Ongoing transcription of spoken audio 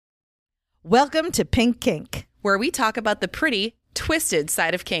Welcome to Pink Kink, where we talk about the pretty, twisted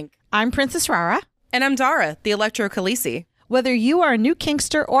side of kink. I'm Princess Rara. And I'm Dara, the Electro Khaleesi. Whether you are a new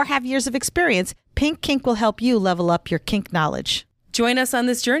kinkster or have years of experience, Pink Kink will help you level up your kink knowledge. Join us on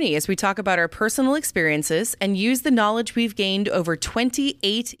this journey as we talk about our personal experiences and use the knowledge we've gained over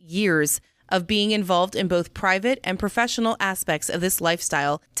 28 years of being involved in both private and professional aspects of this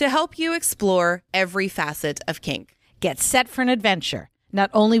lifestyle to help you explore every facet of kink. Get set for an adventure. Not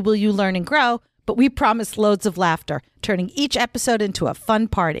only will you learn and grow, but we promise loads of laughter, turning each episode into a fun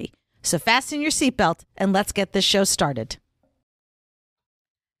party. So fasten your seatbelt and let's get this show started.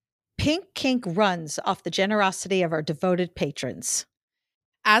 Pink Kink runs off the generosity of our devoted patrons.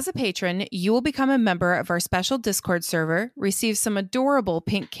 As a patron, you will become a member of our special Discord server, receive some adorable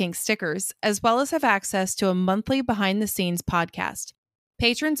Pink Kink stickers, as well as have access to a monthly behind-the-scenes podcast.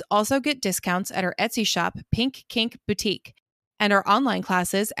 Patrons also get discounts at our Etsy shop, Pink Kink Boutique, and our online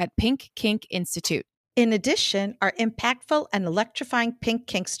classes at Pink Kink Institute. In addition, our impactful and electrifying Pink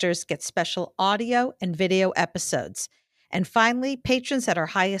Kinksters get special audio and video episodes. And finally, patrons at our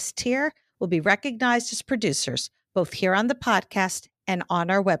highest tier will be recognized as producers, both here on the podcast and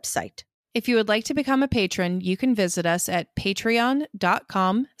on our website. If you would like to become a patron, you can visit us at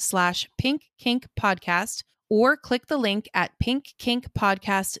patreon.com/pinkkinkpodcast or click the link at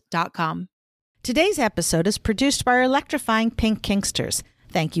pinkkinkpodcast.com. Today's episode is produced by our electrifying Pink Kinksters.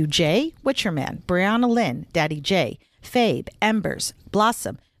 Thank you, Jay, Witcherman, Brianna Lynn, Daddy J, Fabe, Embers,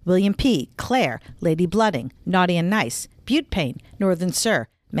 Blossom, William P., Claire, Lady Blooding, Naughty and Nice, Butte Pain, Northern Sir,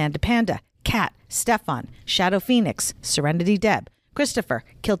 Manda Panda, Kat, Stefan, Shadow Phoenix, Serenity Deb, Christopher,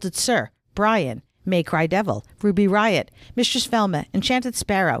 Kilted Sir, Brian, May Cry Devil, Ruby Riot, Mistress Velma, Enchanted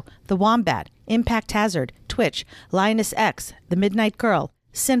Sparrow, The Wombat, Impact Hazard, Twitch, Lioness X, The Midnight Girl,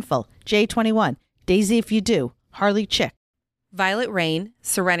 Sinful, J21, Daisy If You Do, Harley Chick, Violet Rain,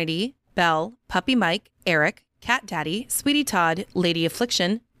 Serenity, Belle, Puppy Mike, Eric, Cat Daddy, Sweetie Todd, Lady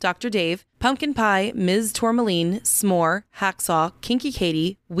Affliction, Dr. Dave, Pumpkin Pie, Ms. Tourmaline, S'more, Hacksaw, Kinky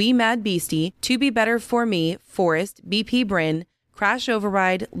Katie, Wee Mad Beastie, To Be Better For Me, Forrest, BP Bryn, Crash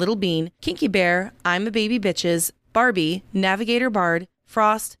Override, Little Bean, Kinky Bear, I'm a Baby Bitches, Barbie, Navigator Bard,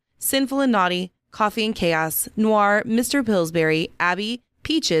 Frost, Sinful and Naughty, Coffee and Chaos, Noir, Mr. Pillsbury, Abby,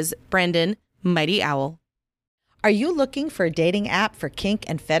 Peaches, Brendan, Mighty Owl. Are you looking for a dating app for kink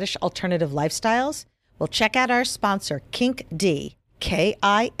and fetish alternative lifestyles? Well, check out our sponsor, KinkD,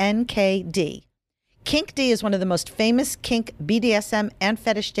 Kinkd. KinkD is one of the most famous kink, BDSM, and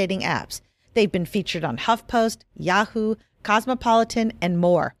fetish dating apps. They've been featured on HuffPost, Yahoo, Cosmopolitan, and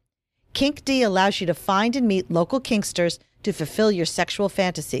more. KinkD allows you to find and meet local kinksters to fulfill your sexual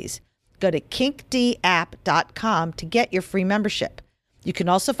fantasies. Go to kinkdapp.com to get your free membership. You can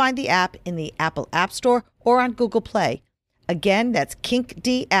also find the app in the Apple App Store or on Google Play. Again, that's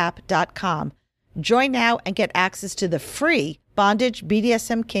kinkdapp.com. Join now and get access to the free bondage,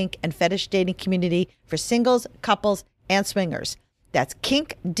 BDSM, kink, and fetish dating community for singles, couples, and swingers. That's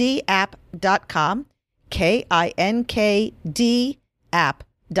kinkdapp.com, KINKD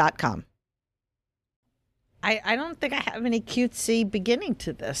app.com. I don't think I have any cutesy beginning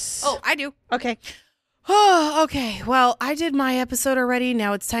to this. Oh, I do. Okay. Oh, okay. Well, I did my episode already.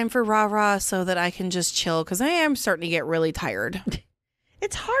 Now it's time for rah-rah so that I can just chill because I am starting to get really tired.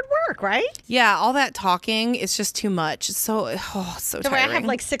 It's hard work, right? Yeah, all that talking is just too much. It's so tiring. I have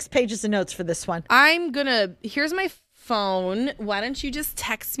like 6 pages of notes for this one. Here's my phone. Why don't you just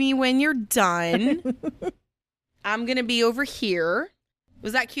text me when you're done? I'm going to be over here.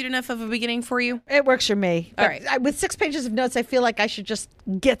 Was that cute enough of a beginning for you? It works for me. All right. With 6 pages of notes, I feel like I should just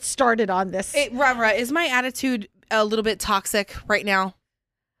get started on this. Rara, is my attitude a little bit toxic right now?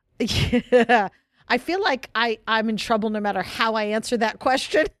 Yeah. I feel like I'm in trouble no matter how I answer that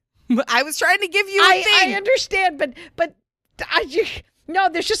question. I was trying to give you a thing. I understand, but no,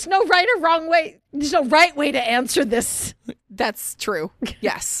 there's just no right or wrong way. There's no right way to answer this. That's true.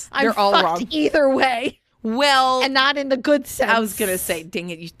 Yes. They're all fucked wrong. Either way. Well, and not in the good sense. I was going to say,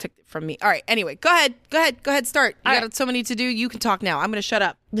 dang it, you took it from me. All right. Anyway, go ahead, start. You got so many to do. You can talk now. I'm going to shut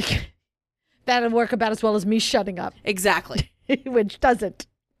up. That'll work about as well as me shutting up. Exactly. Which doesn't.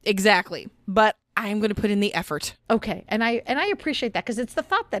 Exactly. But I'm going to put in the effort. Okay. And I appreciate that because it's the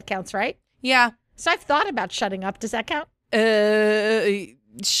thought that counts, right? Yeah. So I've thought about shutting up. Does that count?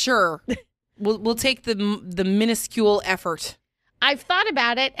 Sure. We'll take the minuscule effort. I've thought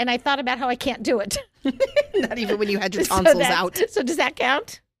about it, and I thought about how I can't do it. Not even when you had your tonsils out. So does that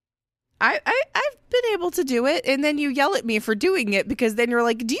count? I've been able to do it, and then you yell at me for doing it because then you're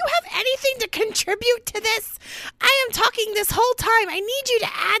like, do you have anything to contribute to this? I am talking this whole time. I need you to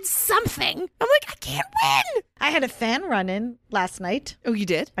add something. I'm like, I can't win. I had a fan run in last night. Oh, you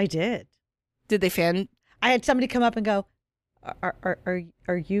did? I did. Did they fan? I had somebody come up and go,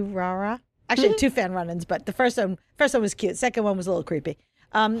 are you Rara? Actually, I had 2 fan run-ins, but the first one was cute. Second one was a little creepy.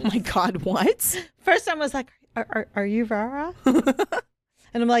 Oh my God, what? First one was like, are you Rara?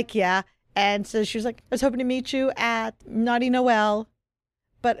 And I'm like, yeah. And so she was like, I was hoping to meet you at Naughty Noel,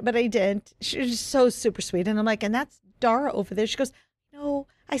 but I didn't. She was just so super sweet. And I'm like, and that's Dara over there. She goes, no,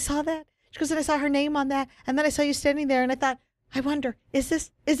 I saw that. She goes, and I saw her name on that. And then I saw you standing there and I thought, I wonder, is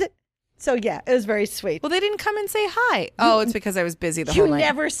it? So yeah, it was very sweet. Well, they didn't come and say hi. Oh, it's because I was busy the whole night. You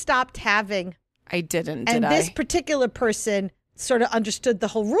never stopped having. I didn't, and did I? this particular person sort of understood the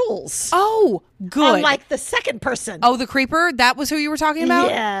whole rules. Oh, good. Unlike the second person. Oh, the creeper? That was who you were talking about?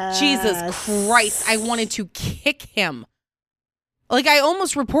 Yes. Jesus Christ. I wanted to kick him. Like, I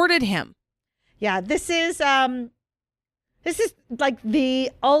almost reported him. Yeah, this is like the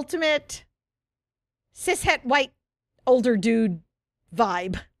ultimate cishet white older dude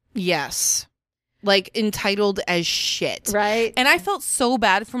vibe. Yes. Like, entitled as shit. Right. And I felt so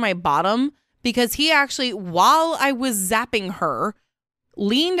bad for my bottom because he actually, while I was zapping her,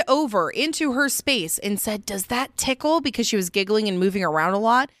 leaned over into her space and said, does that tickle? Because she was giggling and moving around a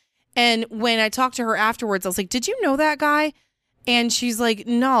lot. And when I talked to her afterwards, I was like, did you know that guy? And she's like,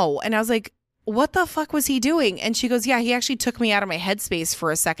 no. And I was like, what the fuck was he doing? And she goes, yeah, he actually took me out of my headspace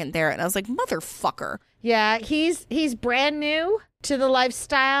for a second there. And I was like, motherfucker. Yeah, he's brand new to the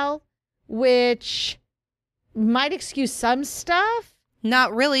lifestyle, which might excuse some stuff.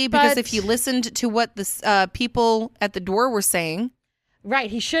 Not really, because if you listened to what the people at the door were saying. Right,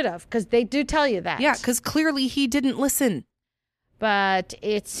 he should have, because they do tell you that. Yeah, because clearly he didn't listen. But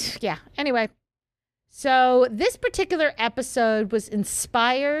yeah. Anyway, so this particular episode was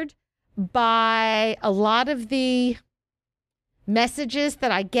inspired by a lot of the messages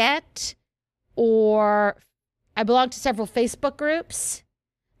that I get, or I belong to several Facebook groups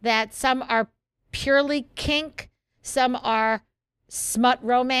that some are purely kink, some are smut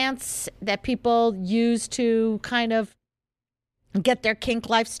romance that people use to kind of get their kink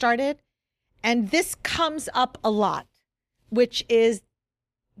life started. And this comes up a lot, which is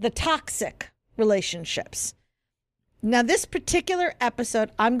the toxic relationships. Now, this particular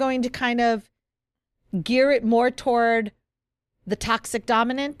episode, I'm going to kind of gear it more toward the toxic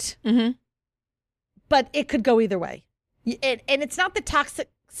dominant, but it could go either way. And it's not the toxic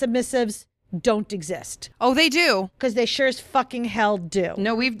submissives don't exist. Oh, they do. Because they sure as fucking hell do.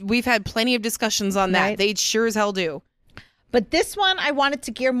 No, we've had plenty of discussions on that. Right? They sure as hell do. But this one, I wanted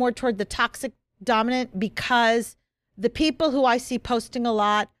to gear more toward the toxic dominant because the people who I see posting a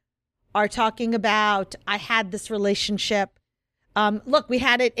lot are talking about, I had this relationship. Look, we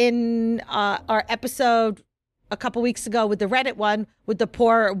had it in our episode a couple weeks ago with the Reddit one with the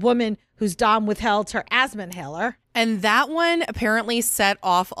poor woman whose dom withheld her asthma inhaler. And that one apparently set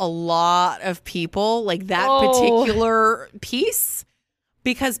off a lot of people, like that particular piece,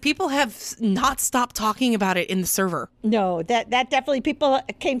 because people have not stopped talking about it in the server. No, that definitely, people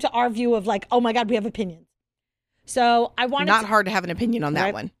came to our view of like, oh my God, we have opinions. So I wanted Not hard to have an opinion on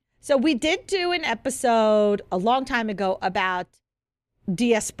that one. So we did do an episode a long time ago about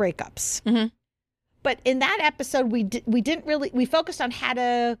DS breakups. Mm-hmm. But in that episode, we focused on how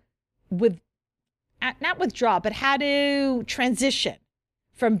to, not withdraw, but how to transition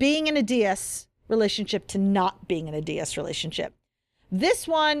from being in a DS relationship to not being in a DS relationship. This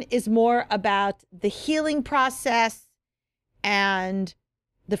one is more about the healing process and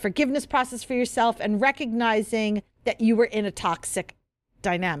the forgiveness process for yourself and recognizing that you were in a toxic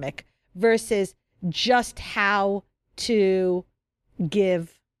dynamic versus just how to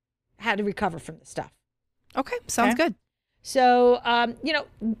recover from the stuff. Okay, sounds good. So,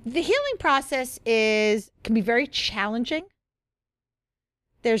 the healing process can be very challenging.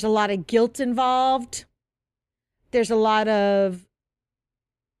 There's a lot of guilt involved. There's a lot of,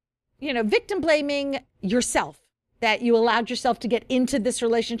 victim blaming yourself, that you allowed yourself to get into this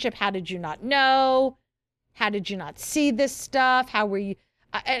relationship. How did you not know? How did you not see this stuff? How were you?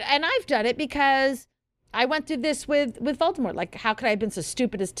 And I've done it because I went through this with Voldemort. Like, how could I have been so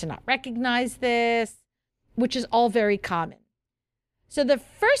stupid as to not recognize this? Which is all very common. So the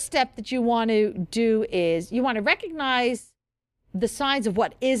first step that you want to do is you want to recognize the signs of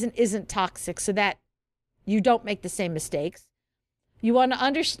what is and isn't toxic so that you don't make the same mistakes. You want to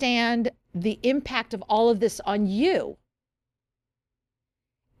understand the impact of all of this on you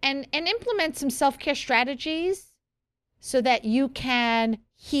and implement some self-care strategies so that you can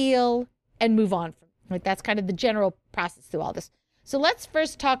heal and move on from it. Right? That's kind of the general process through all this. So let's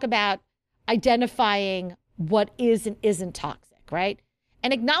first talk about identifying what is and isn't toxic, right?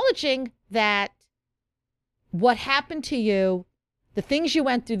 And acknowledging that what happened to you the things you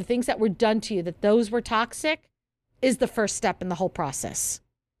went through, the things that were done to you, that those were toxic, is the first step in the whole process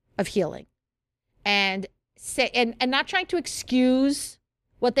of healing. And not trying to excuse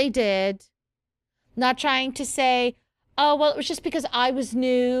what they did, not trying to say, oh, well, it was just because I was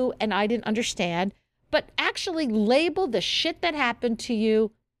new and I didn't understand, but actually label the shit that happened to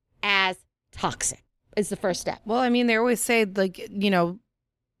you as toxic is the first step. Well, I mean, they always say, like,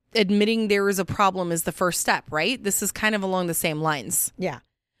 admitting there is a problem is the first step, right? This is kind of along the same lines. Yeah.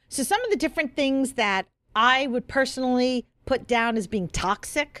 So some of the different things that I would personally put down as being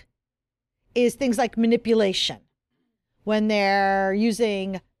toxic is things like manipulation. When they're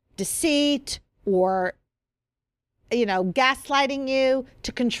using deceit or, gaslighting you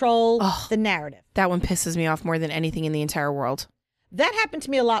to control the narrative. That one pisses me off more than anything in the entire world. That happened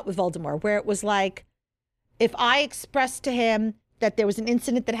to me a lot with Voldemort, where it was like, if I expressed to him that there was an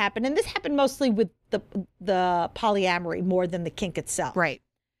incident that happened, and this happened mostly with the polyamory more than the kink itself. Right.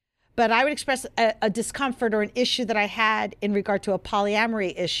 But I would express a discomfort or an issue that I had in regard to a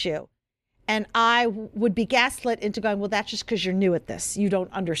polyamory issue. And I would be gaslit into going, well, that's just because you're new at this. You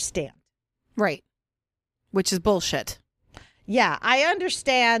don't understand. Right. Which is bullshit. Yeah, I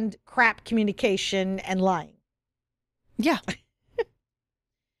understand crap communication and lying. Yeah.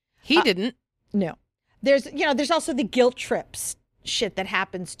 He didn't. No. There's also the guilt trips shit that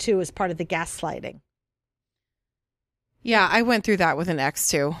happens too as part of the gaslighting. Yeah, I went through that with an ex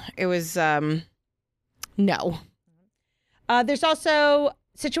too. It was, no. There's also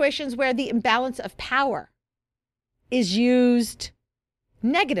situations where the imbalance of power is used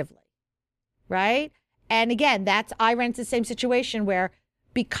negatively, right? And again, I ran into the same situation where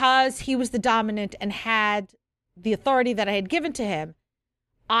because he was the dominant and had the authority that I had given to him,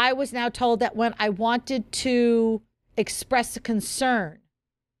 I was now told that when I wanted to express a concern,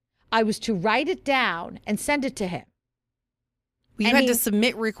 I was to write it down and send it to him. You had to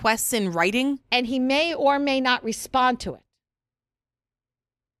submit requests in writing? And he may or may not respond to it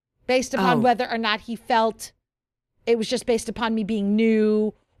based upon whether or not he felt it was just based upon me being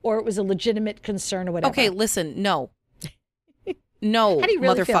new or it was a legitimate concern or whatever. Okay, listen, no. No, How do you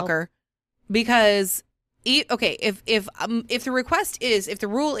really motherfucker. feel? Because, if the request is, if the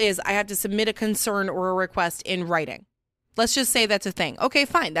rule is I have to submit a concern or a request in writing, let's just say that's a thing. Okay,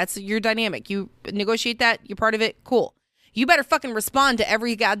 fine. That's your dynamic. You negotiate that. You're part of it. Cool. You better fucking respond to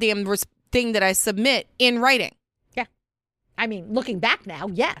every goddamn thing that I submit in writing. Yeah. I mean, looking back now,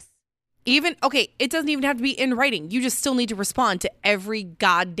 yes. It doesn't even have to be in writing. You just still need to respond to every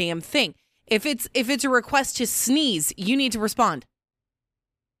goddamn thing. If it's a request to sneeze, you need to respond.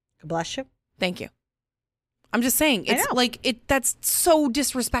 Bless you. Thank you. I'm just saying, that's so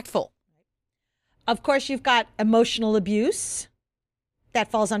disrespectful. Of course, you've got emotional abuse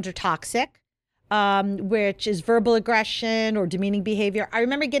that falls under toxic, which is verbal aggression or demeaning behavior. I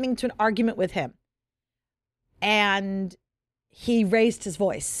remember getting into an argument with him and he raised his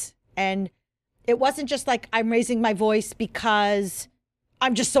voice. And it wasn't just like I'm raising my voice because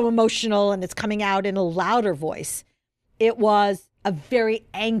I'm just so emotional and it's coming out in a louder voice. It was a very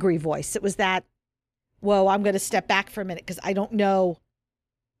angry voice. It was that, whoa, I'm going to step back for a minute because I don't know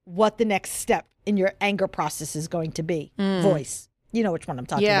what the next step in your anger process is going to be. Voice. You know which one I'm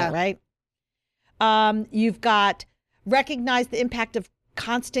talking about, right? You've got recognize the impact of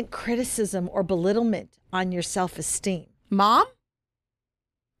constant criticism or belittlement on your self-esteem. Mom?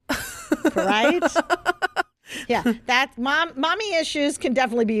 Right? Yeah, that mommy issues can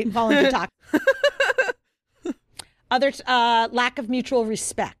definitely fall into toxic. Others, lack of mutual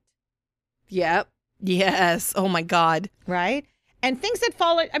respect. Yep. Yes. Oh my God. Right? And things that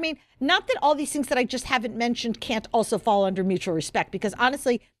fall, I mean, not that all these things that I just haven't mentioned can't also fall under mutual respect, because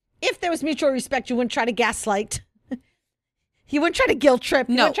honestly, if there was mutual respect, you wouldn't try to gaslight. You wouldn't try to guilt trip.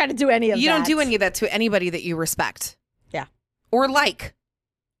 You wouldn't try to do any of that. You don't do any of that to anybody that you respect. Yeah. Or like.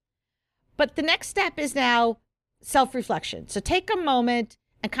 But the next step is now self-reflection. So take a moment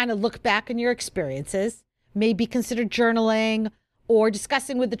and kind of look back on your experiences, maybe consider journaling or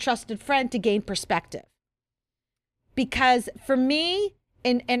discussing with a trusted friend to gain perspective. Because for me,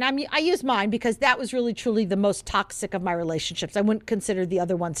 and I use mine because that was really truly the most toxic of my relationships. I wouldn't consider the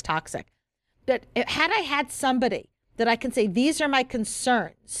other ones toxic. But had I had somebody that I can say, these are my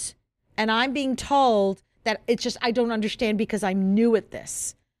concerns, and I'm being told that it's just, I don't understand because I'm new at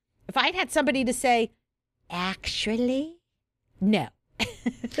this. If I'd had somebody to say, actually, no.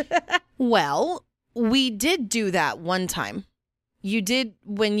 Well, we did do that one time. You did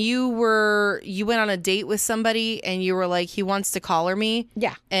when you went on a date with somebody and you were like, he wants to collar me.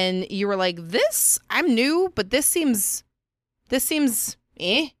 Yeah. And you were like, I'm new, but this seems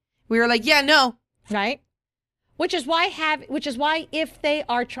eh. We were like, yeah, no. Right. Which is why if they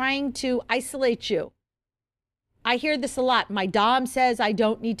are trying to isolate you, I hear this a lot. My dom says I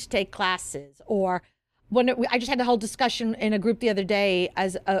don't need to take classes, or I just had a whole discussion in a group the other day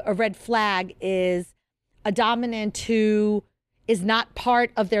as a red flag is a dominant who is not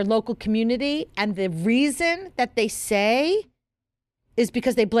part of their local community. And the reason that they say is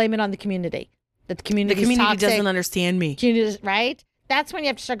because they blame it on the community. That the community doesn't understand me. Right? That's when you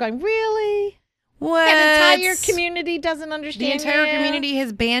have to start going, really? What? That entire community doesn't understand The entire community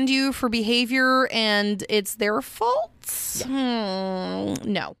has banned you for behavior and it's their fault? Yeah.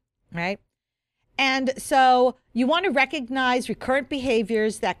 No. Right? And so you want to recognize recurrent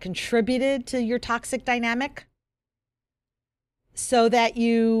behaviors that contributed to your toxic dynamic so that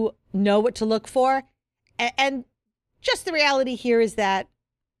you know what to look for. And just the reality here is that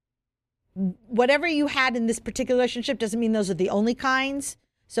whatever you had in this particular relationship doesn't mean those are the only kinds.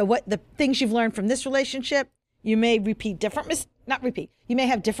 So what the things you've learned from this relationship, you may you may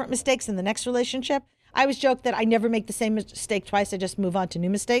have different mistakes in the next relationship. I always joke that I never make the same mistake twice. I just move on to new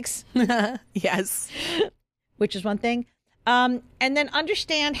mistakes. Yes. Which is one thing. And then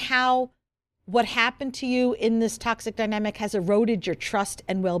understand how what happened to you in this toxic dynamic has eroded your trust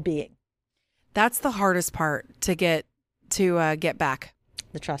and well-being. That's the hardest part to get back.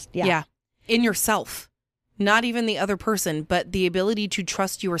 The trust. Yeah. Yeah. In yourself. Not even the other person, but the ability to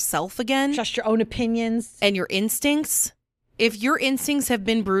trust yourself again. Trust your own opinions. And your instincts. If your instincts have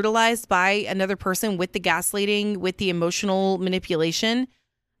been brutalized by another person with the gaslighting, with the emotional manipulation,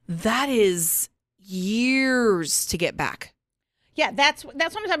 that is years to get back. Yeah, that's what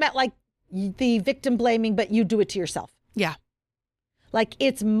I'm talking about, like the victim blaming, but you do it to yourself. Yeah. Like,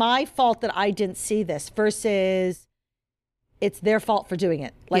 it's my fault that I didn't see this versus it's their fault for doing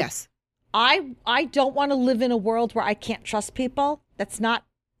it. Like, yes. I don't want to live in a world where I can't trust people. That's not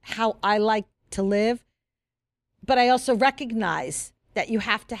how I like to live. But I also recognize that you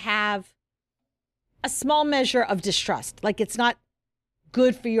have to have a small measure of distrust. Like, it's not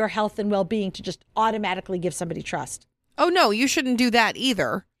good for your health and well-being to just automatically give somebody trust. Oh, no, you shouldn't do that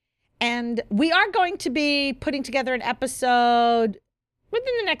either. And we are going to be putting together an episode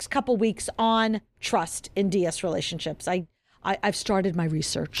within the next couple weeks on trust in DS relationships. I've started my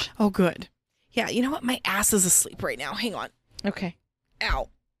research. Oh, good. Yeah, you know what? My ass is asleep right now. Hang on. Okay. Ow.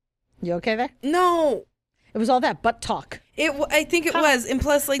 You okay there? No. It was all that butt talk. I think it was. And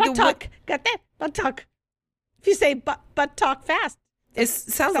plus, like, butt talk. Got that? Butt talk. If you say butt talk fast. It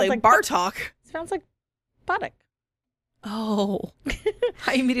sounds like bar talk. Sounds like buttock. Oh.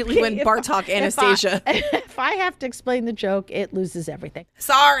 I immediately went bar talk, Anastasia. If I have to explain the joke, it loses everything.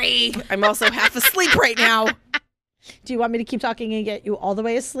 Sorry. I'm also half asleep right now. Do you want me to keep talking and get you all the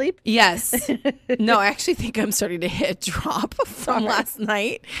way asleep? Yes. No, I actually think I'm starting to hit drop from last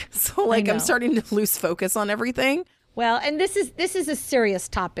night. So, like, I'm starting to lose focus on everything. Well, and this is a serious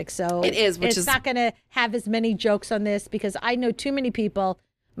topic, so it is, it's not going to have as many jokes on this because I know too many people,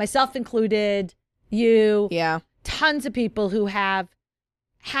 myself included, you, tons of people who have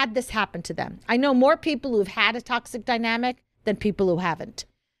had this happen to them. I know more people who've had a toxic dynamic than people who haven't.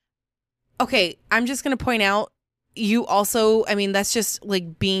 Okay, I'm just going to point out, you also, I mean, that's just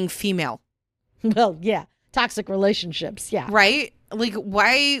like being female. Well, yeah. Toxic relationships. Yeah. Right? Like,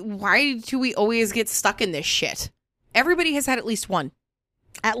 why do we always get stuck in this shit? Everybody has had at least one.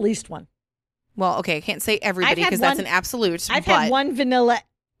 At least one. Well, okay. I can't say everybody because that's an absolute. I've had one vanilla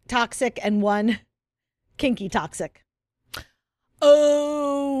toxic and one kinky toxic.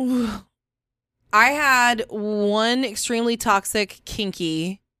 Oh. I had one extremely toxic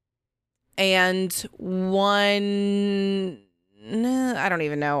kinky. And one, I don't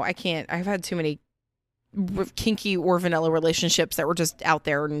even know. I've had too many kinky or vanilla relationships that were just out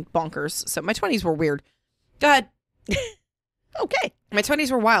there and bonkers. So my 20s were weird. Go ahead. Okay. My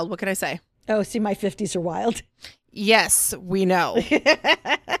 20s were wild. What can I say? Oh, see, my 50s are wild. Yes, we know.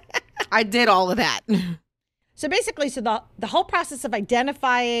 I did all of that. So basically, the whole process of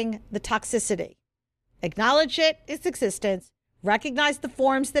identifying the toxicity, acknowledge its existence, recognize the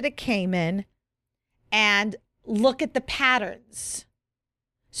forms that it came in, and look at the patterns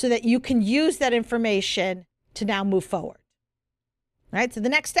so that you can use that information to now move forward. All right? So the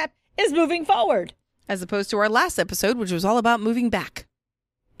next step is moving forward. As opposed to our last episode, which was all about moving back.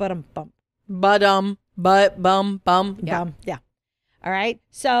 Bum. Bum. Yeah. Yeah. All right?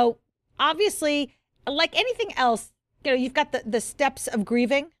 So obviously, like anything else, you've got the steps of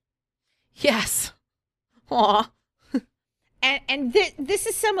grieving. Yes. Aw. And this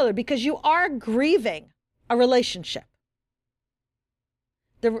is similar because you are grieving a relationship.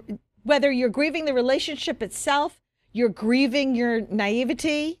 Whether you're grieving the relationship itself, you're grieving your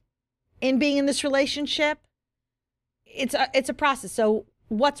naivety in being in this relationship, it's a process. So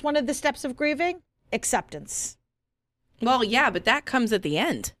what's one of the steps of grieving? Acceptance. Well, yeah, but that comes at the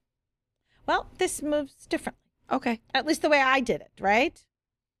end. Well, this moves differently. Okay. At least the way I did it, right?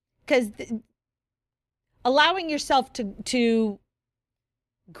 Because allowing yourself to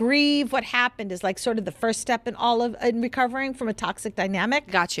grieve what happened is like sort of the first step in recovering from a toxic dynamic.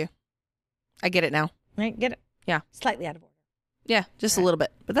 Got you. I get it now. Right? Get it? Yeah. Slightly out of order. Yeah, just a little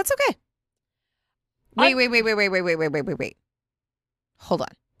bit, but that's okay. Wait. Hold on.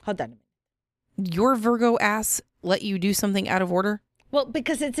 Hold on a minute. Your Virgo ass let you do something out of order? Well,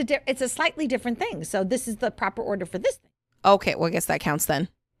 because it's a slightly different thing. So this is the proper order for this thing. Okay, well, I guess that counts then.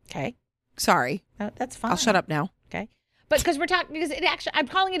 Okay. Sorry. That's fine. I'll shut up now. Okay. But because I'm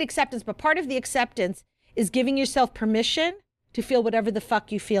calling it acceptance, but part of the acceptance is giving yourself permission to feel whatever the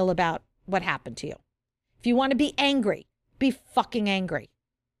fuck you feel about what happened to you. If you want to be angry, be fucking angry.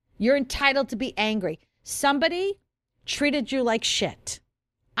 You're entitled to be angry. Somebody treated you like shit.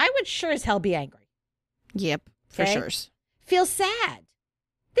 I would sure as hell be angry. Yep, for Okay? sure. Feel sad.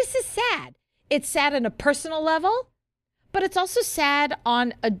 This is sad. It's sad on a personal level, but it's also sad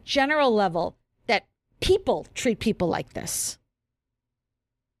on a general level that people treat people like this.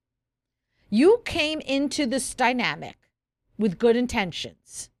 You came into this dynamic with good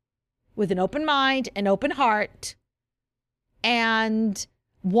intentions, with an open mind, an open heart, and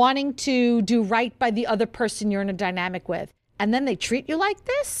wanting to do right by the other person you're in a dynamic with. And then they treat you like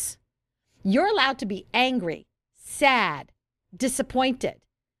this? You're allowed to be angry, sad, disappointed.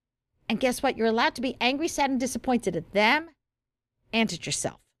 And guess what? You're allowed to be angry, sad, and disappointed at them and at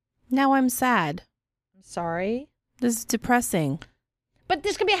yourself. Now I'm sad. I'm sorry. This is depressing. But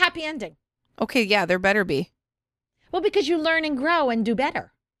this could be a happy ending. Okay, yeah, there better be. Well, because you learn and grow and do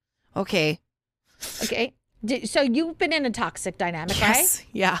better. Okay. Okay. So you've been in a toxic dynamic, Yes. right?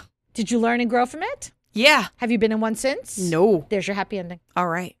 Yeah. Did you learn and grow from it? Yeah. Have you been in one since? No. There's your happy ending. All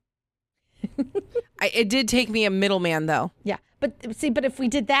right. It did take me a middleman, though. Yeah. But if we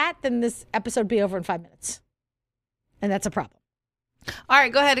did that, then this episode would be over in 5 minutes. And that's a problem. All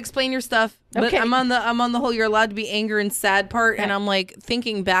right, go ahead, explain your stuff. But Okay. I'm on the whole you're allowed to be anger and sad part, and Okay. I'm like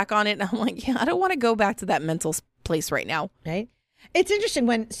thinking back on it, and I'm like, yeah, I don't want to go back to that mental place right now. Right? It's interesting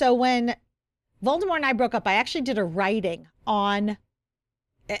when Voldemort and I broke up, I actually did a writing on,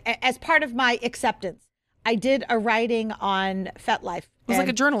 as part of my acceptance, I did a writing on FetLife. It was like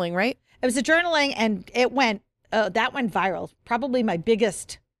a journaling, right? It was a journaling, and that went viral. Probably my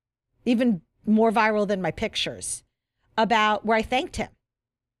biggest, even more viral than my pictures, about where I thanked him.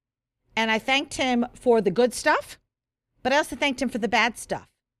 And I thanked him for the good stuff, but I also thanked him for the bad stuff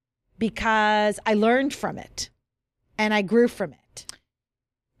because I learned from it and I grew from it.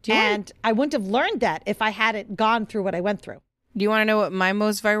 And I wouldn't have learned that if I hadn't gone through what I went through. Do you want to know what my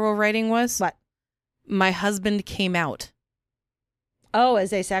most viral writing was? What? My husband came out. Oh,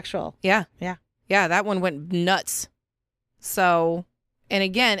 as asexual. Yeah. Yeah. Yeah, that one went nuts. So, and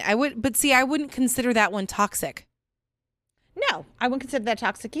again, I wouldn't consider that one toxic. No, I wouldn't consider that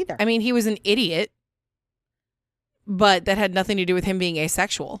toxic either. I mean, he was an idiot, but that had nothing to do with him being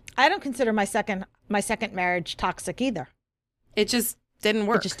asexual. I don't consider my second marriage toxic either. It just didn't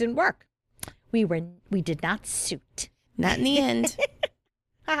work. It just didn't work. We did not suit. Not in the end.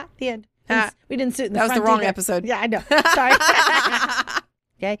 The end. Ah. We didn't suit in the That was front the wrong either. episode. Yeah, I know. Sorry.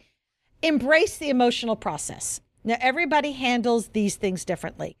 Okay. Embrace the emotional process. Now, everybody handles these things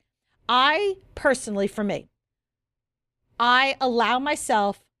differently. I personally, for me, I allow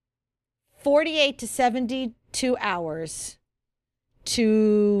myself 48 to 72 hours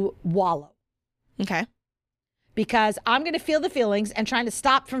to wallow. Okay. Because I'm going to feel the feelings, and trying to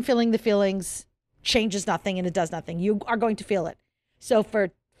stop from feeling the feelings changes nothing and it does nothing. You are going to feel it. So for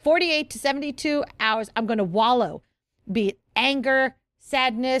 48 to 72 hours, I'm going to wallow, be it anger,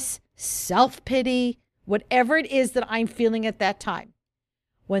 sadness, self-pity, whatever it is that I'm feeling at that time.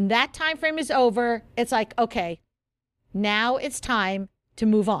 When that time frame is over, it's like, okay, now it's time to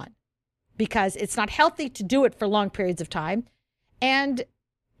move on, because it's not healthy to do it for long periods of time. And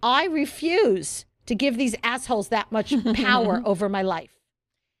I refuse to give these assholes that much power over my life.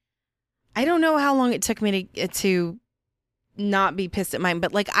 I don't know how long it took me to not be pissed at mine,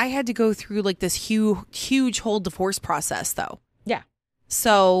 but like I had to go through like this huge whole divorce process though. Yeah.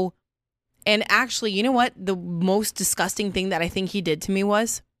 So, and actually, you know what? The most disgusting thing that I think he did to me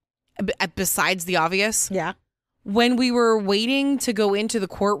was, besides the obvious, Yeah. when we were waiting to go into the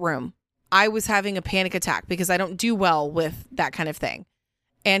courtroom, I was having a panic attack because I don't do well with that kind of thing.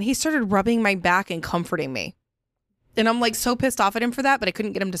 And he started rubbing my back and comforting me. And I'm like so pissed off at him for that, but I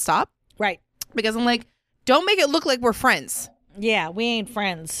couldn't get him to stop. Right. Because I'm like, don't make it look like we're friends. Yeah, we ain't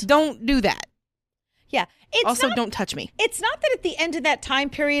friends. Don't do that. Yeah. It's Also, not, don't touch me. it's not that at the end of that time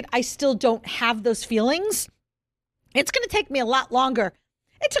period, I still don't have those feelings. It's going to take me a lot longer.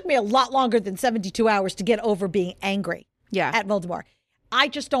 It took me a lot longer than 72 hours to get over being angry Yeah. at Voldemort. I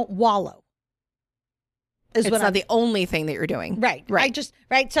just don't wallow. It's not the only thing that you're doing. Right. Right.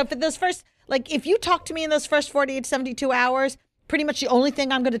 So for those first, like, if you talk to me in those first 48 to 72 hours, pretty much the only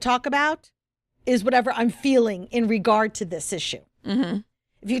thing I'm going to talk about is whatever I'm feeling in regard to this issue. Mm-hmm.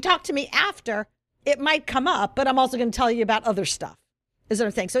 If you talk to me after, it might come up, but I'm also going to tell you about other stuff, is what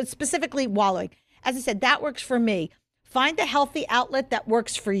I'm saying. So it's specifically wallowing. As I said, that works for me. Find a healthy outlet that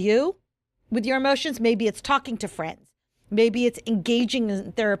works for you with your emotions. Maybe it's talking to friends. Maybe it's engaging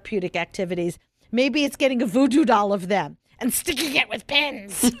in therapeutic activities. Maybe it's getting a voodoo doll of them and sticking it with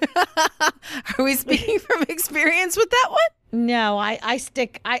pins. Are we speaking from experience with that one? No, I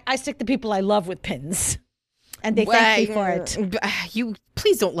stick the people I love with pins. And they thank me for it. You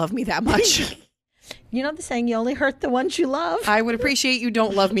please don't love me that much. You know the saying, you only hurt the ones you love? I would appreciate you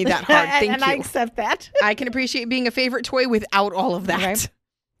don't love me that hard. Thank and you. I accept that. I can appreciate being a favorite toy without all of that.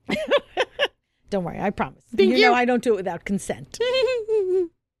 Right. Don't worry, I promise. Thank you. Know I don't do it without consent.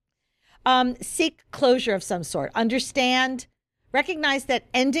 Seek closure of some sort. Understand, recognize that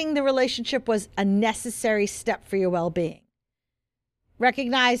ending the relationship was a necessary step for your well-being.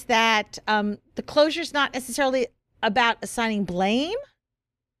 Recognize that the closure is not necessarily about assigning blame,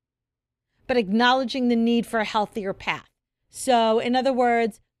 but acknowledging the need for a healthier path. So, in other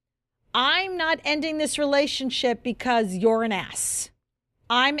words, I'm not ending this relationship because you're an ass.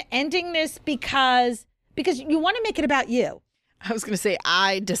 I'm ending this because you want to make it about you. I was going to say,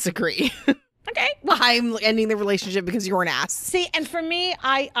 I disagree. Okay. Well, I'm ending the relationship because you're an ass. see, and for me,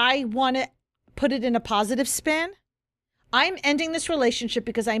 I want to put it in a positive spin. I'm ending this relationship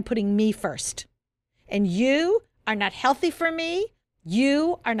because I'm putting me first. And you are not healthy for me.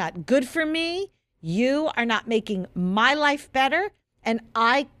 You are not good for me. You are not making my life better. And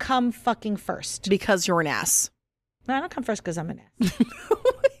I come fucking first. Because you're an ass. No, I don't come first because I'm an ass.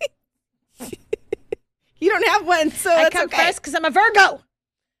 You don't have one, so I that's come okay. first because I'm a Virgo.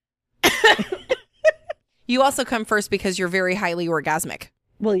 You also come first because you're very highly orgasmic.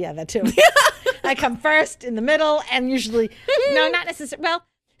 Well, yeah, that too. I come first, in the middle, and usually, no, not necessarily. Well,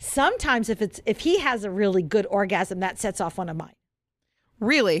 sometimes if he has a really good orgasm, that sets off one of mine.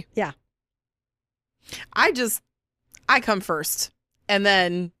 Really? Yeah. I come first and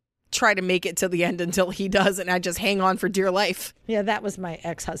then try to make it to the end until he does, and I just hang on for dear life. Yeah, that was my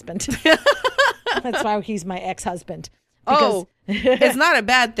ex-husband. That's why he's my ex-husband. It's not a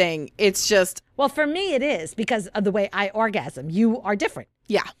bad thing. It's just... Well, for me, it is because of the way I orgasm. You are different.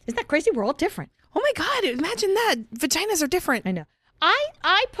 Yeah. Isn't that crazy? We're all different. Oh my God, imagine that. Vaginas are different. I know.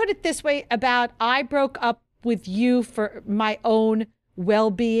 I put it this way about I broke up with you for my own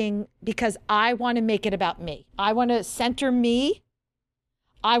well-being because I want to make it about me. I want to center me.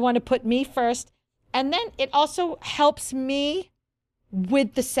 I want to put me first. And then it also helps me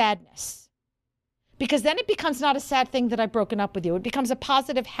with the sadness. Because then it becomes not a sad thing that I've broken up with you. It becomes a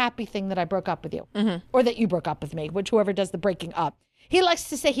positive, happy thing that I broke up with you. Mm-hmm. Or that you broke up with me, which whoever does the breaking up. He likes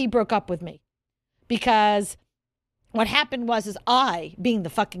to say he broke up with me. Because what happened was I, being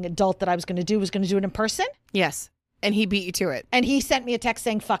the fucking adult that I was going to do it in person. Yes. And he beat you to it. And he sent me a text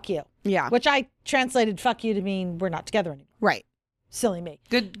saying, fuck you. Yeah. Which I translated fuck you to mean we're not together anymore. Right. Silly me.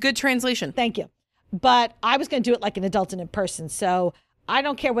 Good translation. Thank you. But I was going to do it like an adult and in person. So I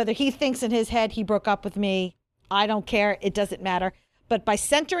don't care whether he thinks in his head he broke up with me. I don't care. It doesn't matter. But by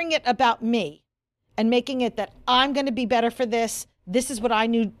centering it about me and making it that I'm going to be better for this, this is what I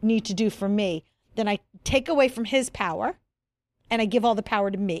need to do for me, then I take away from his power and I give all the power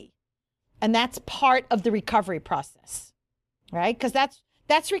to me. And that's part of the recovery process, right? Because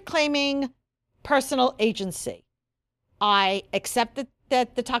that's reclaiming personal agency. I accept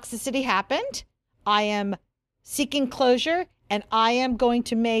that the toxicity happened. I am seeking closure, and I am going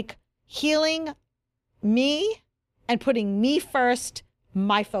to make healing me and putting me first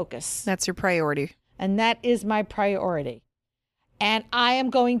my focus. That's your priority. And that is my priority. And I am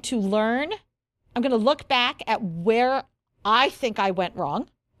going to learn. I'm going to look back at where I think I went wrong,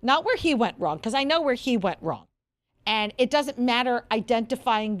 not where he went wrong, because I know where he went wrong. And it doesn't matter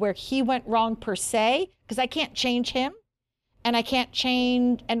identifying where he went wrong per se, because I can't change him. And I can't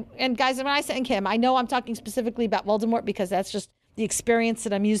change, and guys, when I say him, I know I'm talking specifically about Voldemort because that's just the experience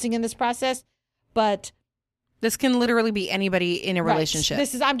that I'm using in this process. But this can literally be anybody in a relationship.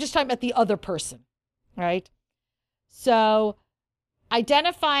 I'm just talking about the other person, right? So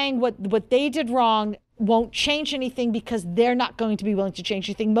identifying what they did wrong won't change anything because they're not going to be willing to change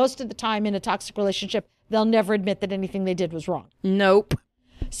anything. Most of the time in a toxic relationship, they'll never admit that anything they did was wrong. Nope.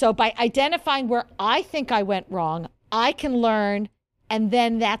 So by identifying where I think I went wrong, I can learn, and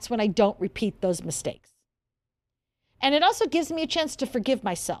then that's when I don't repeat those mistakes. And it also gives me a chance to forgive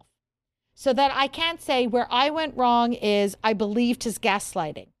myself so that I can't say where I went wrong is I believed his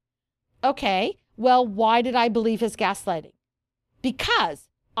gaslighting. Okay, well, why did I believe his gaslighting? Because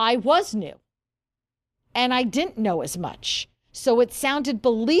I was new and I didn't know as much. So it sounded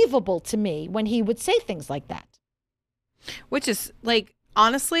believable to me when he would say things like that. Which is like,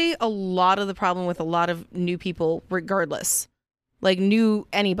 honestly, a lot of the problem with a lot of new people, regardless. Like new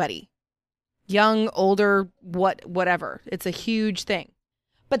anybody. Young, older, whatever. It's a huge thing.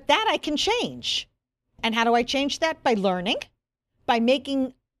 But that I can change. And how do I change that? By learning, by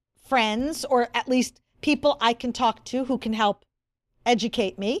making friends, or at least people I can talk to who can help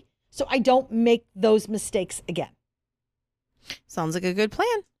educate me so I don't make those mistakes again. Sounds like a good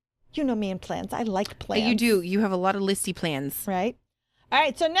plan. You know me and plans. I like plans. You do. You have a lot of listy plans. Right? All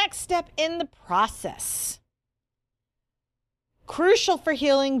right. So next step in the process. Crucial for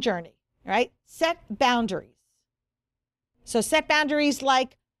healing journey, right? Set boundaries. So set boundaries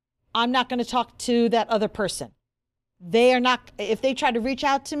like, I'm not going to talk to that other person. They are not, if they try to reach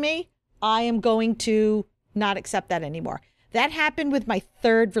out to me, I am going to not accept that anymore. That happened with my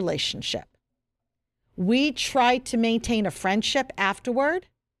third relationship. We tried to maintain a friendship afterward.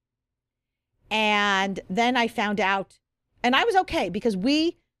 And then I found out, and I was okay because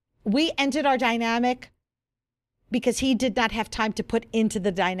we ended our dynamic because he did not have time to put into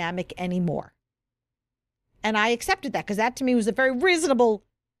the dynamic anymore. And I accepted that because that to me was a very reasonable,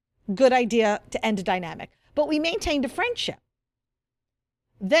 good idea to end a dynamic. But we maintained a friendship.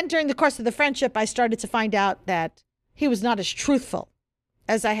 Then during the course of the friendship, I started to find out that he was not as truthful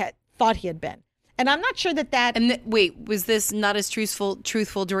as I had thought he had been. And I'm not sure that. And wait, was this not as truthful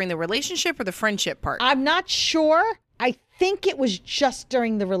during the relationship or the friendship part? I'm not sure. I think it was just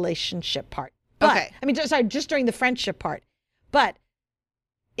during the relationship part. But, okay. I mean, sorry, just during the friendship part. But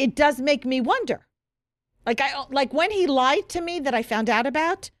it does make me wonder. Like when he lied to me that I found out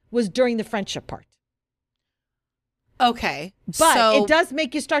about was during the friendship part. Okay. But it does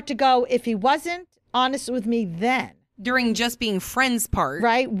make you start to go, if he wasn't honest with me then. During just being friends part.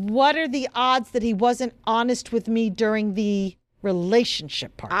 Right? What are the odds that he wasn't honest with me during the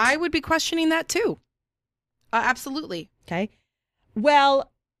relationship part? I would be questioning that too. Absolutely. Okay.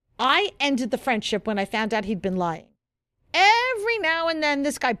 Well, I ended the friendship when I found out he'd been lying. Every now and then,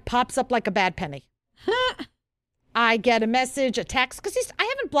 this guy pops up like a bad penny. I get a message, a text, because I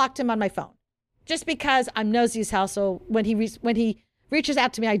haven't blocked him on my phone. Just because I'm nosy as hell, so when he reaches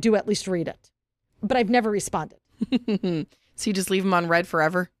out to me, I do at least read it. But I've never responded. So you just leave him on read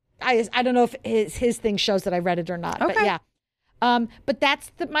forever? I don't know if his thing shows that I read it or not. Okay. But yeah. But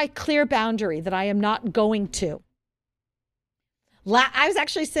that's my clear boundary that I am not going to. I was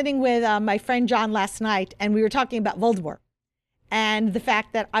actually sitting with my friend John last night, and we were talking about Voldemort and the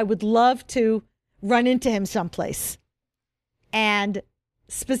fact that I would love to run into him someplace and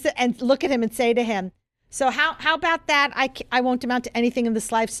look at him and say to him, so how about that? I won't amount to anything in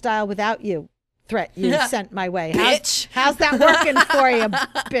this lifestyle without you. Threat you sent my way. Bitch. How's that working for you,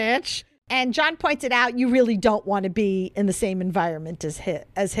 bitch? And John pointed out you really don't want to be in the same environment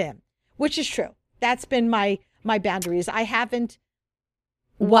as him, which is true. That's been my boundaries. I haven't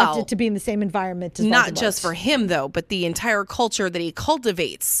wanted to be in the same environment as not Voldemort. just for him though, but the entire culture that he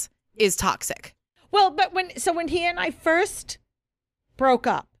cultivates is toxic. Well, but when he and I first broke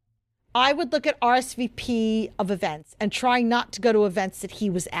up, I would look at RSVP of events and try not to go to events that he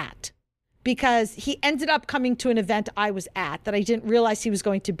was at, because he ended up coming to an event I was at that I didn't realize he was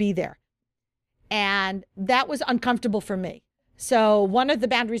going to be there. And that was uncomfortable for me. So one of the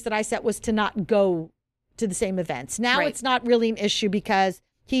boundaries that I set was to not go to the same events. Now Right. It's not really an issue because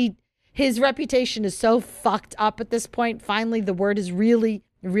his reputation is so fucked up at this point. Finally, the word is really,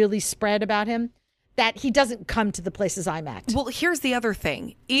 really spread about him that he doesn't come to the places I'm at. Well, here's the other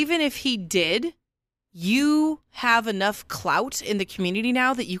thing. Even if he did, you have enough clout in the community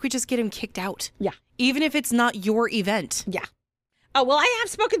now that you could just get him kicked out. Yeah. Even if it's not your event. Yeah. Oh, well, I have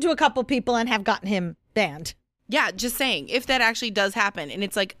spoken to a couple people and have gotten him banned. Yeah, just saying, if that actually does happen, and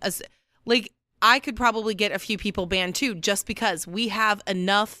it's like I could probably get a few people banned too, just because we have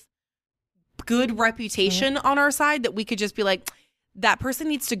enough good reputation on our side that we could just be like, that person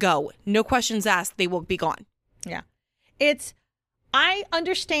needs to go. No questions asked. They will be gone. Yeah. I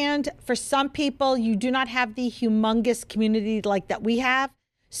understand for some people, you do not have the humongous community like that we have.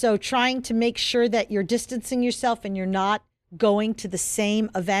 So trying to make sure that you're distancing yourself and you're not going to the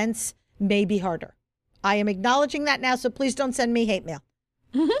same events may be harder. I am acknowledging that now, so please don't send me hate mail.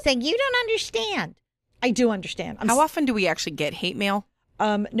 Saying, you don't understand. I do understand. How often do we actually get hate mail?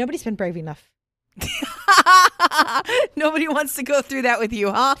 Nobody's been brave enough. Nobody wants to go through that with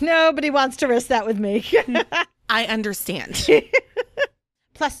you, huh? Nobody wants to risk that with me. I understand.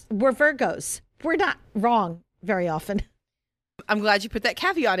 Plus, we're Virgos. We're not wrong very often. I'm glad you put that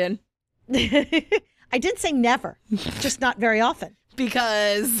caveat in. I did say never, just not very often.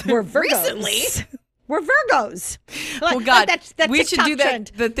 Because We're Virgos. recently... We're Virgos. Oh, God. That we should TikTok do that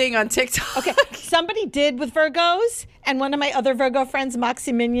trend. the thing on TikTok. Okay, somebody did with Virgos, and one of my other Virgo friends,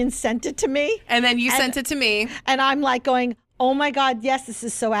 Moxie Minion, sent it to me. And then you sent it to me. And I'm like going, oh my God, yes, this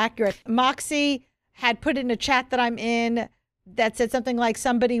is so accurate. Moxie had put in a chat that I'm in that said something like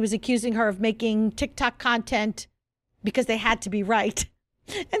somebody was accusing her of making TikTok content because they had to be right.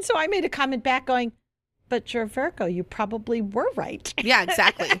 And so I made a comment back going, but you're a Virgo, you probably were right. Yeah,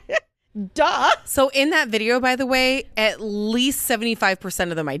 exactly. Duh. So in that video, by the way, at least 75%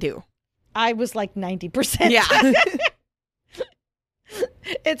 of them I do. I was like 90%. Yeah.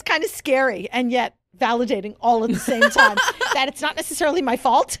 It's kind of scary and yet validating all at the same time that it's not necessarily my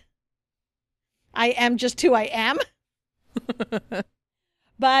fault. I am just who I am.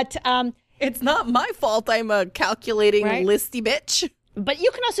 But It's not my fault I'm a calculating Right. listy bitch. but you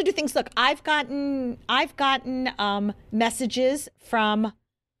can also do things. Look, I've gotten messages from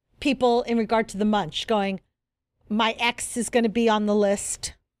people in regard to the munch going, my ex is going to be on the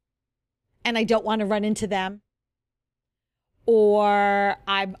list and I don't want to run into them. Or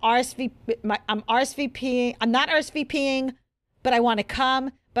I'm RSVPing. I'm not RSVPing, but I want to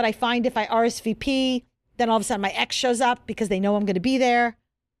come. But I find if I RSVP, then all of a sudden my ex shows up because they know I'm going to be there.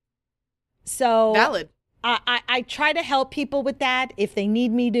 So Valid. I try to help people with that if they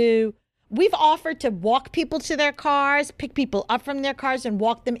need me to. We've offered to walk people to their cars, pick people up from their cars and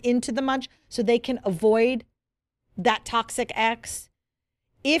walk them into the munch so they can avoid that toxic ex.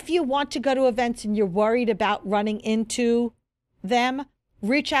 If you want to go to events and you're worried about running into them,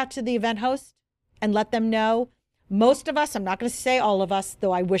 reach out to the event host and let them know. Most of us, I'm not going to say all of us,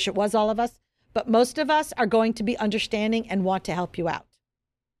 though I wish it was all of us, but most of us are going to be understanding and want to help you out.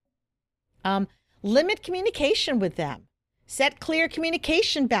 Limit communication with them. Set clear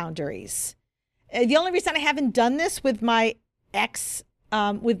communication boundaries. The only reason I haven't done this with my ex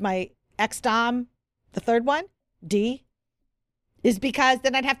Dom, the third one, D, is because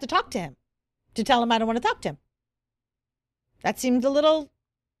then I'd have to talk to him to tell him I don't want to talk to him. That seemed a little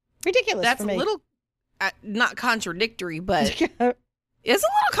ridiculous That's for me. a little, not contradictory, but it's a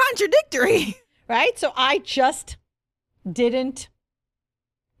little contradictory. Right? So I just didn't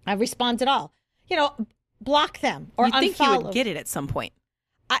respond at all. You know, block them or You'd think unfollow. you would get it at some point.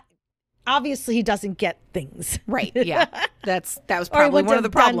 Obviously, he doesn't get things. Right. Yeah. That was Or he probably wouldn't one of the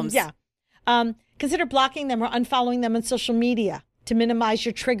have done- problems. Yeah. Consider blocking them or unfollowing them on social media to minimize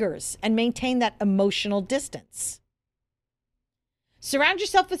your triggers and maintain that emotional distance. Surround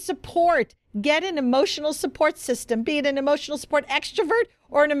yourself with support. Get an emotional support system, be it an emotional support extrovert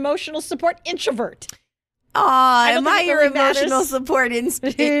or an emotional support introvert. Aw, don't am think I it your really emotional matters. support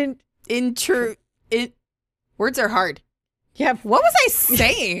words are hard. Yeah, What was I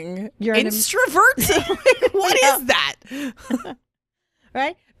saying? You're an Introvert? Like, what is that?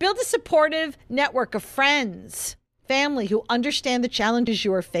 right? Build a supportive network of friends, family who understand the challenges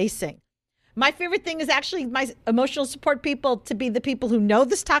you are facing. My favorite thing is actually my emotional support people to be the people who know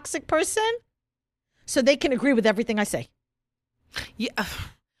this toxic person so they can agree with everything I say. Yeah.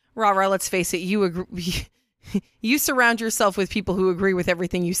 Rah, let's face it. You agree. You surround yourself with people who agree with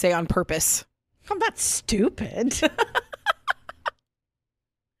everything you say on purpose. I'm not stupid.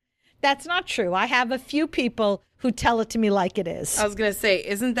 That's not true. I have a few people who tell it to me like it is. I was going to say,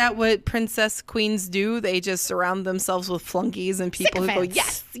 isn't that what princess queens do? They just surround themselves with flunkies and people who go,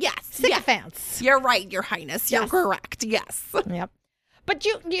 Sycophants. yes, Sycophants. You're right, Your Highness. You're Yes. correct. Yes. Yep. But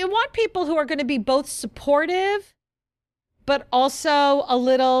you want people who are going to be both supportive, but also a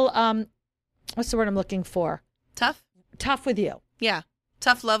little, what's the word I'm looking for? Tough? Tough with you. Yeah.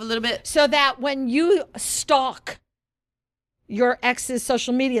 Tough love a little bit. So that when you stalk your ex's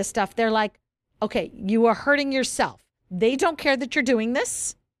social media stuff, they're like, okay, you are hurting yourself. They don't care that you're doing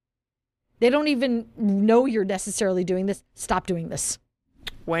this. They don't even know you're necessarily doing this. Stop doing this.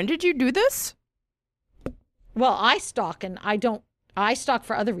 When did you do this? Well, I stalk and I stalk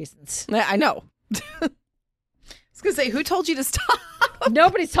for other reasons. I know. I was going to say, who told you to stop?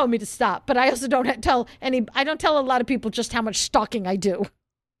 Nobody's told me to stop, but I also don't tell a lot of people just how much stalking I do.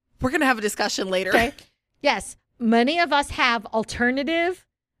 We're going to have a discussion later. Okay. Yes. Many of us have alternative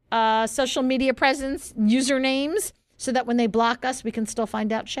social media presence, usernames, so that when they block us, we can still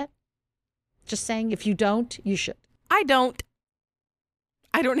find out shit. Just saying, if you don't, you should. I don't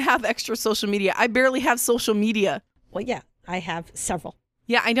have extra social media. I barely have social media. Well, yeah, I have several.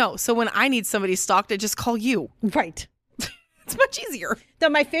 Yeah, I know. So when I need somebody stalked, I just call you. Right. It's much easier. Though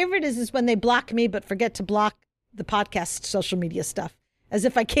my favorite is when they block me but forget to block the podcast social media stuff, as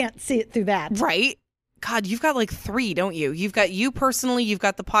if I can't see it through that. Right? God, you've got like 3, don't you? You've got you personally, you've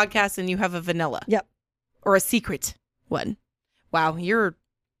got the podcast, and you have a vanilla. Yep. Or a secret one. Wow,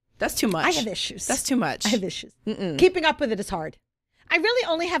 that's too much. I have issues. That's too much. I have issues. Keeping up with it is hard. I really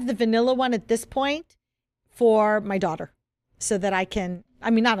only have the vanilla one at this point for my daughter so that I can,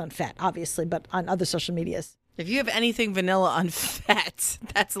 not on FET, obviously, but on other social medias. If you have anything vanilla on FET,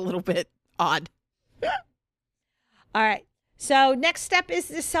 that's a little bit odd. All right. So next step is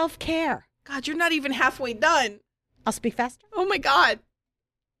the self-care. God, you're not even halfway done. I'll speak faster. Oh my God.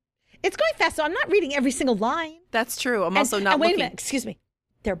 It's going fast, so I'm not reading every single line. That's true. I'm also not wait looking. a minute, excuse me.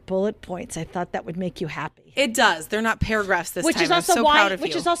 They're bullet points. I thought that would make you happy. It does. They're not paragraphs this which time. Is also I'm so why, proud of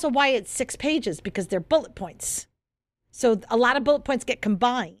which you. is also why it's 6 pages, because they're bullet points. So a lot of bullet points get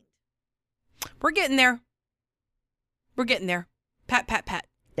combined. We're getting there. We're getting there. Pat, pat, pat.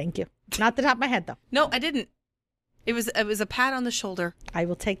 Thank you. Not the top of my head, though. No, I didn't. It was a pat on the shoulder. I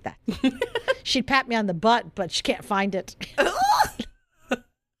will take that. She'd pat me on the butt, but she can't find it.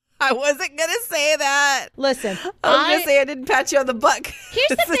 I wasn't going to say that. Listen. I was going to say I didn't pat you on the butt. Here's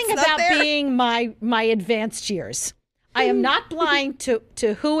the thing about being my advanced years. I am not blind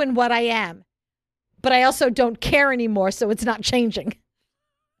to who and what I am, but I also don't care anymore, so it's not changing.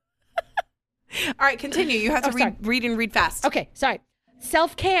 All right, continue. You have to read and read fast. Okay, sorry.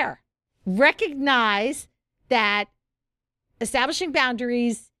 Self-care. Recognize that establishing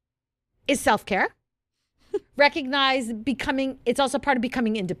boundaries is self-care. Recognize it's also part of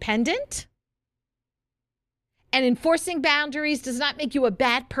becoming independent. And enforcing boundaries does not make you a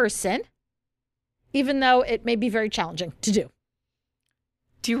bad person, even though it may be very challenging to do.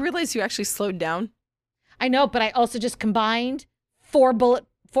 Do you realize you actually slowed down? I know, but I also just combined 4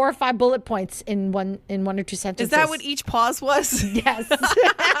 or 5 bullet points in one or 2 sentences. Is that what each pause was? Yes.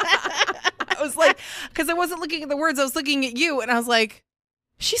 I was like, because I wasn't looking at the words, I was looking at you, and I was like,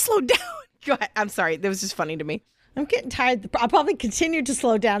 she slowed down. Go ahead. I'm sorry. That was just funny to me. I'm getting tired. I'll probably continue to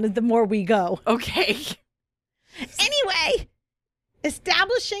slow down the more we go. Okay. Anyway,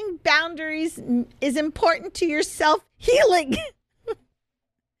 establishing boundaries is important to your self-healing.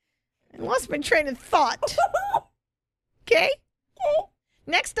 I lost my train of thought. Okay?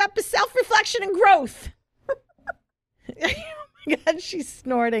 Next up is self-reflection and growth. Oh my God, she's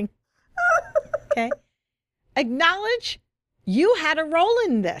snorting. Okay? Acknowledge you had a role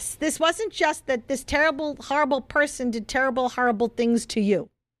in this. This wasn't just that this terrible, horrible person did terrible, horrible things to you.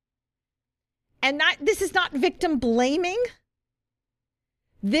 And this is not victim blaming.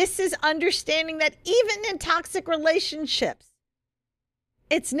 This is understanding that even in toxic relationships,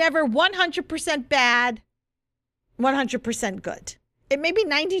 it's never 100% bad, 100% good. It may be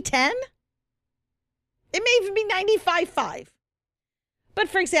 90-10. It may even be 95-5. But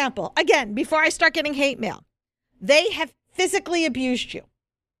for example, again, before I start getting hate mail, they have physically abused you.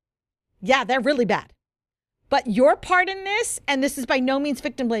 Yeah, they're really bad. But your part in this, and this is by no means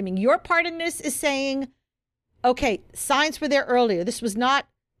victim blaming, your part in this is saying, okay, signs were there earlier. This was not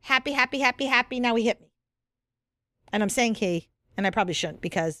happy, happy, happy, happy. Now he hit me. And I'm saying he, and I probably shouldn't,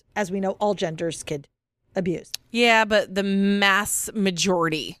 because as we know, all genders could abuse. Yeah, but the mass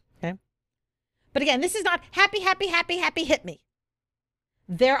majority. Okay. But again, this is not happy, happy, happy, happy, hit me.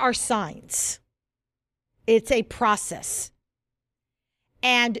 There are signs. It's a process.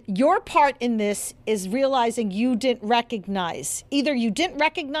 And your part in this is realizing you didn't recognize. Either you didn't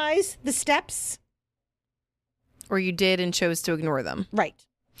recognize the steps. Or you did and chose to ignore them. Right.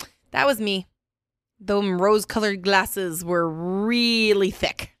 That was me. Those rose-colored glasses were really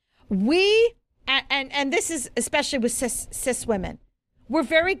thick. And this is especially with cis women. We're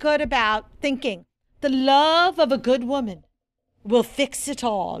very good about thinking the love of a good woman will fix it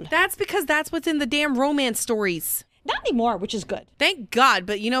all. That's because that's what's in the damn romance stories. Not anymore, which is good. Thank God.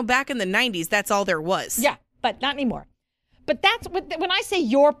 But, back in the 90s, that's all there was. Yeah, but not anymore. But that's when I say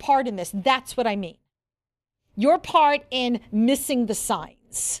your part in this, that's what I mean. Your part in missing the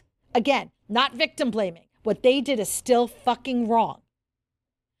signs. Again, not victim blaming. What they did is still fucking wrong.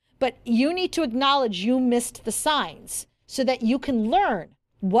 But you need to acknowledge you missed the signs so that you can learn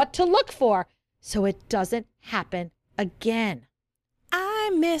what to look for so it doesn't happen again.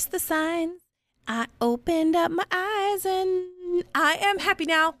 I missed the signs. I opened up my eyes and I am happy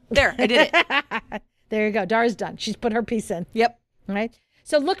now. There, I did it. There you go. Dara's done. She's put her piece in. Yep. All right.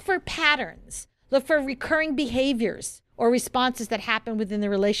 So look for patterns. Look for recurring behaviors or responses that happen within the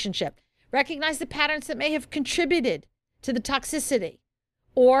relationship. Recognize the patterns that may have contributed to the toxicity.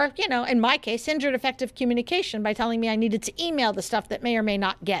 Or, in my case, hindered effective communication by telling me I needed to email the stuff that may or may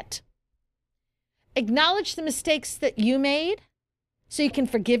not get. Acknowledge the mistakes that you made so you can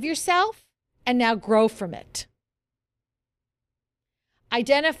forgive yourself and now grow from it.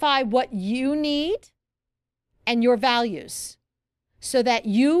 Identify what you need and your values so that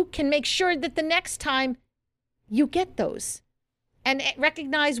you can make sure that the next time you get those. And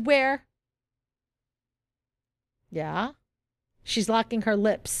recognize where, yeah, she's locking her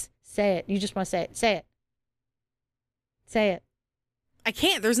lips. Say it. You just want to say it. Say it. Say it. I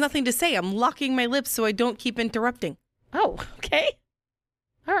can't. There's nothing to say. I'm locking my lips so I don't keep interrupting. Oh, okay.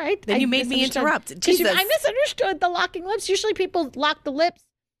 All right. Then you made me interrupt. Jesus. I misunderstood the locking lips. Usually people lock the lips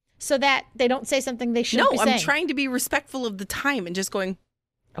so that they don't say something they shouldn't be saying. No, I'm trying to be respectful of the time and just going,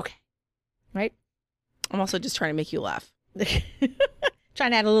 okay. Right? I'm also just trying to make you laugh.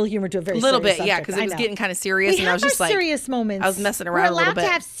 Trying to add a little humor to a very little serious bit, yeah, subject. because it was getting kind of serious, and I was just like, serious moments. I was messing around a little bit. We're allowed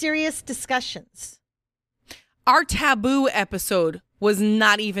to have serious discussions. Our taboo episode was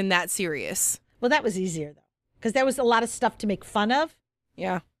not even that serious. Well, that was easier though, because there was a lot of stuff to make fun of.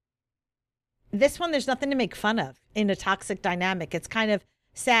 Yeah. This one, there's nothing to make fun of in a toxic dynamic. It's kind of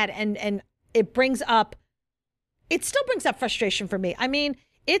sad, and it still brings up frustration for me. I mean,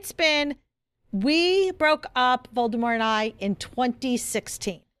 we broke up, Voldemort and I, in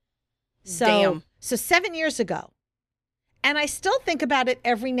 2016. So 7 years ago. And I still think about it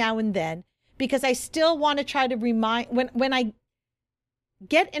every now and then because I still want to try to remind, when I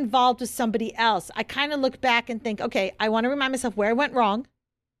get involved with somebody else, I kind of look back and think, okay, I want to remind myself where I went wrong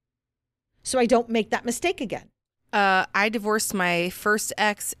so I don't make that mistake again. I divorced my first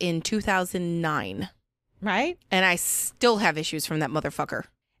ex in 2009. Right? And I still have issues from that motherfucker.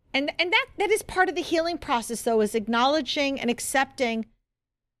 And that is part of the healing process, though, is acknowledging and accepting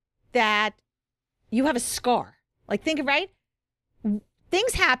that you have a scar. Like, think of, right?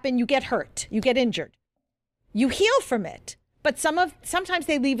 Things happen, you get hurt, you get injured. You heal from it, but sometimes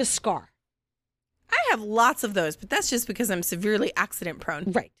they leave a scar. I have lots of those, but that's just because I'm severely accident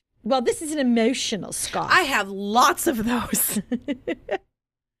prone. Right. Well, this is an emotional scar. I have lots of those.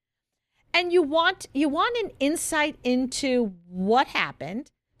 And you want an insight into what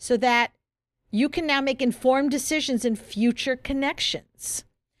happened so that you can now make informed decisions in future connections.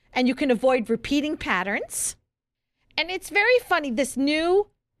 And you can avoid repeating patterns. And it's very funny, this new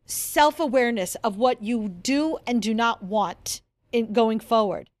self-awareness of what you do and do not want in going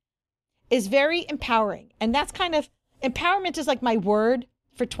forward is very empowering. And that's kind of, empowerment is like my word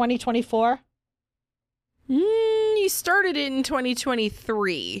for 2024. You started it in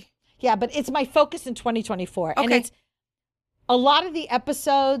 2023. Yeah, but it's my focus in 2024. Okay. And it's a lot of the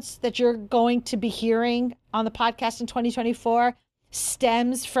episodes that you're going to be hearing on the podcast in 2024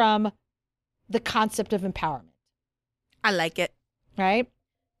 stems from the concept of empowerment. I like it. Right?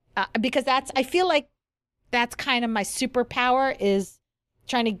 Because I feel like that's kind of my superpower, is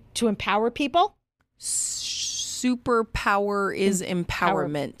trying to empower people. Superpower is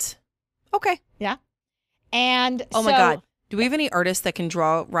empowerment. Okay. Yeah. And oh my God. Do we have any artists that can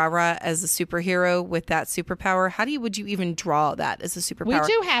draw Rara as a superhero with that superpower? Would you even draw that as a superpower? We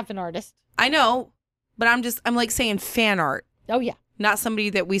do have an artist. I know, but I'm like saying fan art. Oh, yeah. Not somebody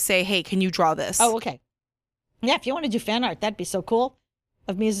that we say, hey, can you draw this? Oh, okay. Yeah, if you want to do fan art, that'd be so cool.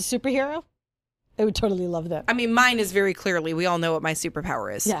 Of me as a superhero, I would totally love that. I mean, mine is very clearly, we all know what my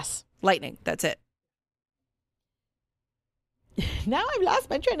superpower is. Yes. Lightning. That's it. Now I've lost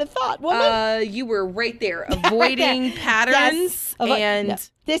my train of thought, woman. You were right there, avoiding right there. patterns.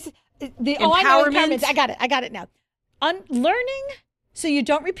 Yes. And no. empowerment. I know empowerment. I got it now. Learning so you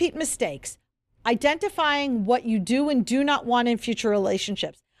don't repeat mistakes. Identifying what you do and do not want in future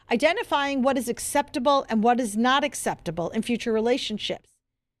relationships. Identifying what is acceptable and what is not acceptable in future relationships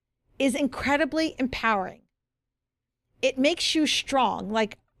is incredibly empowering. It makes you strong.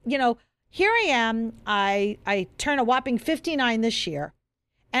 Like, here I am. I turn a whopping 59 this year,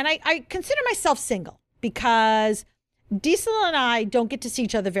 and I consider myself single because Diesel and I don't get to see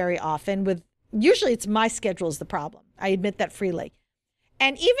each other very often. Usually it's my schedule is the problem. I admit that freely.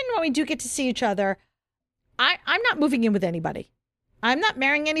 And even when we do get to see each other, I'm not moving in with anybody. I'm not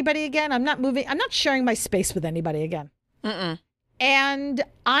marrying anybody again. I'm not sharing my space with anybody again. Mm-mm. And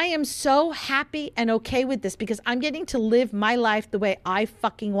I am so happy and okay with this because I'm getting to live my life the way I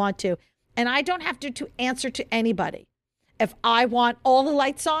fucking want to. And I don't have to answer to anybody. If I want all the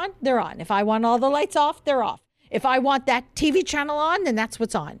lights on, they're on. If I want all the lights off, they're off. If I want that TV channel on, then that's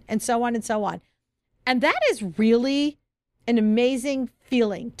what's on, and so on and so on. And that is really an amazing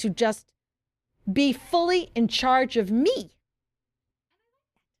feeling, to just be fully in charge of me.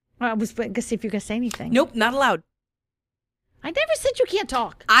 I was going to see if you're going to say anything. Nope, not allowed. I never said you can't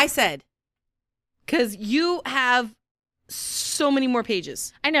talk. I said, because you have so many more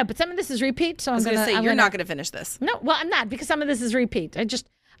pages. I know, but some of this is repeat, so I was going to say, you're not going to finish this. No, well, I'm not, because some of this is repeat. I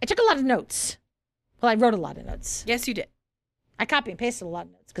took a lot of notes. Well, I wrote a lot of notes. Yes, you did. I copy and pasted a lot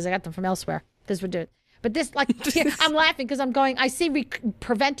of notes because I got them from elsewhere. Because we're doing, but this, like, I'm laughing because I'm going, I see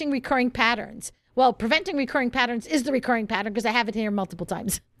preventing recurring patterns. Well, preventing recurring patterns is the recurring pattern because I have it here multiple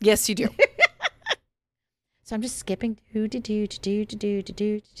times. Yes, you do. So I'm just skipping. Do.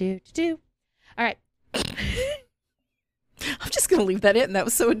 All right. I'm just going to leave that in. That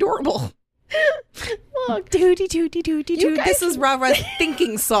was so adorable. Look. Doody doody doody You doo. guys- This is Ra-Ra's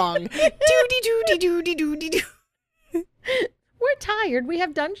thinking song. Doody doody doody doody doo. We're tired. We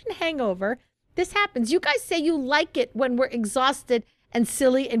have dungeon hangover. This happens. You guys say you like it when we're exhausted and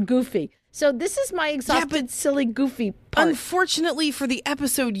silly and goofy. So this is my exhausted, silly, goofy part. Unfortunately for the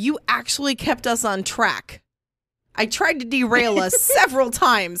episode, you actually kept us on track. I tried to derail us several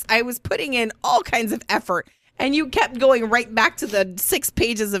times. I was putting in all kinds of effort, and you kept going right back to the 6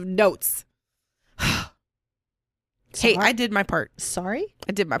 pages of notes. Hey, I did my part. Sorry?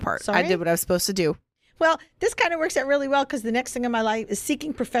 I did my part. Sorry? I did what I was supposed to do. Well, this kind of works out really well because the next thing in my life is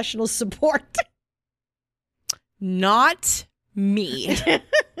seeking professional support. Not me.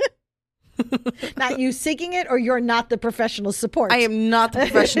 Not you seeking it, or you're not the professional support. I am not the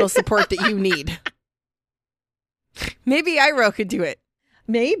professional support that you need. Maybe Iro could do it.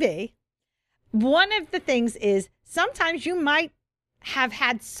 Maybe. One of the things is sometimes you might have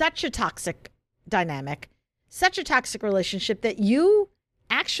had such a toxic dynamic, such a toxic relationship that you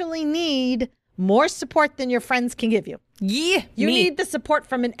actually need more support than your friends can give you. Yeah, You me. need the support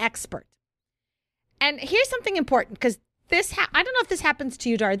from an expert. And here's something important, because I don't know if this happens to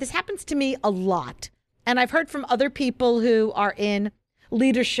you, Dara. This happens to me a lot. And I've heard from other people who are in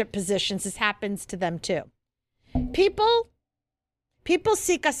leadership positions, this happens to them too. People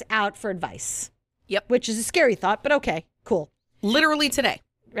seek us out for advice. Yep. Which is a scary thought, but okay, cool. Literally today.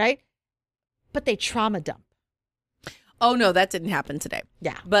 Right? But they trauma dump. Oh, no, that didn't happen today.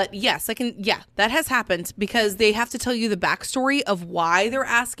 Yeah. But yes, that has happened because they have to tell you the backstory of why they're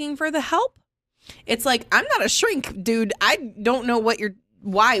asking for the help. It's like, I'm not a shrink, dude. I don't know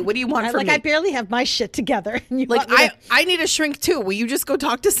why. What do you want from me? I barely have my shit together. And you Like, want me to- I need a shrink too. Will you just go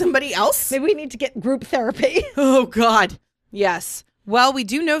talk to somebody else? maybe we need to get group therapy. Oh, God. Yes. Well, we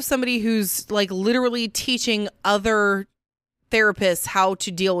do know somebody who's like literally teaching other therapists how to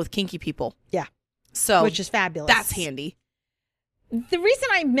deal with kinky people. Yeah. So Which is fabulous. that's handy. The reason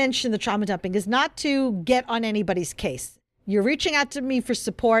I mention the trauma dumping is not to get on anybody's case. You're reaching out to me for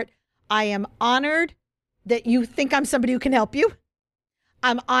support. I am honored that you think I'm somebody who can help you.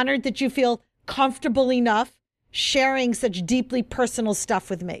 I'm honored that you feel comfortable enough sharing such deeply personal stuff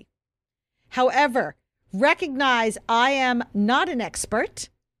with me. However, recognize I am not an expert.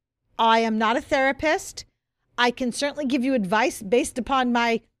 I am not a therapist. I can certainly give you advice based upon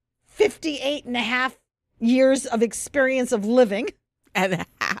my 58 and a half years of experience of living. And a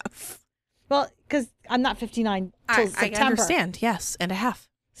half. Well, because I'm not 59 till I September. understand. Yes. And a half.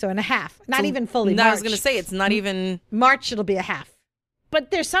 So in a half. Not So- even fully No, March. I was going to say it's not even. March, it'll be a half.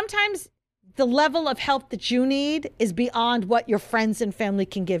 But there's sometimes the level of help that you need is beyond what your friends and family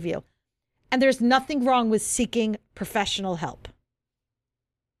can give you. And there's nothing wrong with seeking professional help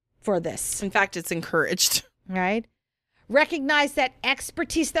for this, In fact, it's encouraged. right? Recognize that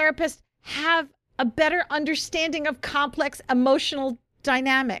expertise therapists have a better understanding of complex emotional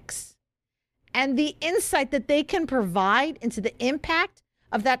dynamics. And the insight that they can provide into the impact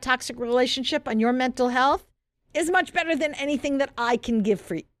of that toxic relationship on your mental health is much better than anything that I can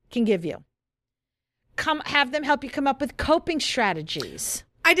give you. Have them help you come up with coping strategies.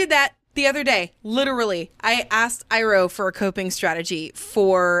 I did that the other day. Literally, I asked Iro for a coping strategy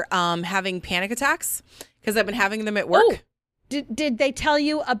for having panic attacks because I've been having them at work. Oh, did they tell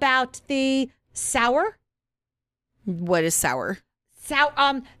you about the sour? What is sour?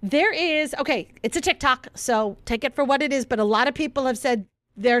 There is, okay, it's a TikTok, so take it for what it is, but a lot of people have said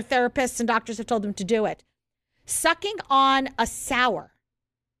their therapists and doctors have told them to do it. Sucking on a sour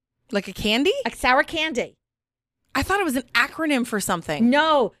Like a sour candy. I thought it was an acronym for something.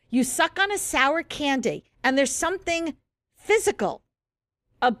 No, you suck on a sour candy, and there's something physical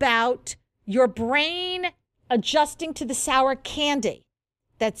about your brain adjusting to the sour candy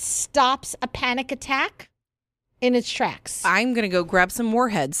that stops a panic attack in its tracks. I'm going to go grab some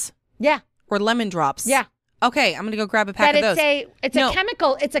Warheads Yeah, or lemon drops. yeah. Okay, I'm going to go grab a pack But of those. it's No.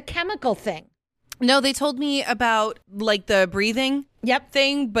 a chemical thing. No, they told me about like the breathing Yep.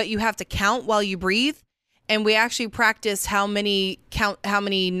 thing, but you have to count while you breathe. And we actually practiced how many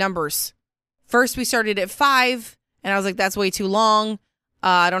numbers. First, we started at 5, And I was like, that's way too long.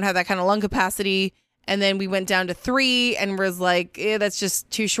 I don't have that kind of lung capacity. And then we went down to 3 and was like, that's just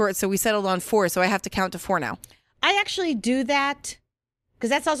too short. So we settled on 4. So I have to count to 4 now. I actually do that because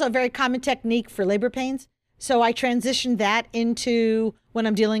that's also a very common technique for labor pains. So I transition that into when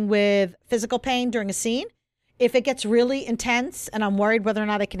I'm dealing with physical pain during a scene. If it gets really intense and I'm worried whether or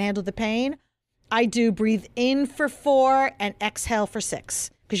not I can handle the pain, I do breathe in for 4 and exhale for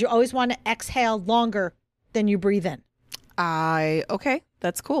 6 because you always want to exhale longer than you breathe in. Okay,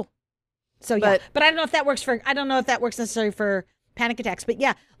 that's cool. So yeah, but I don't know if that works necessarily for panic attacks. But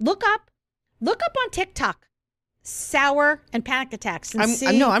yeah, look up on TikTok, sour and panic attacks. And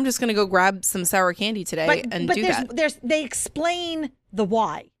I'm just gonna go grab some sour candy today and do that. They explain the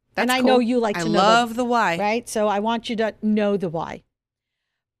why, That's and I cool. know you like to know. I love the why, right? So I want you to know the why.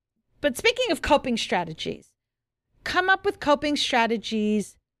 But speaking of coping strategies, come up with coping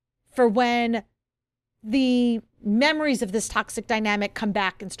strategies for when the memories of this toxic dynamic come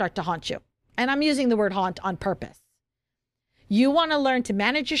back and start to haunt you. And I'm using the word haunt on purpose. You want to learn to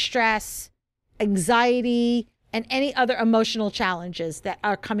manage your stress, anxiety, and any other emotional challenges that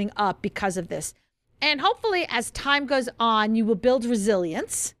are coming up because of this. And hopefully, as time goes on, you will build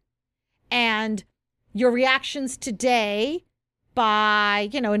resilience and your reactions today by,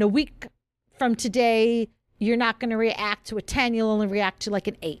 in a week from today, you're not going to react to a 10, you'll only react to like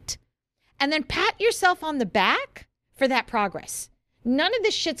an 8. And then pat yourself on the back for that progress. None of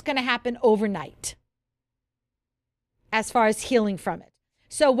this shit's going to happen overnight as far as healing from it.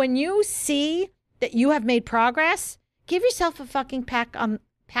 So when you see that you have made progress, give yourself a fucking pat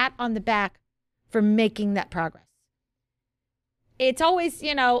on the back for making that progress. It's always,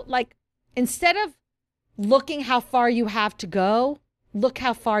 like instead of looking how far you have to go, look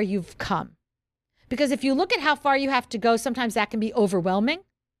how far you've come. Because if you look at how far you have to go, sometimes that can be overwhelming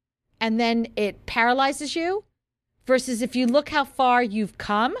and then it paralyzes you. Versus if you look how far you've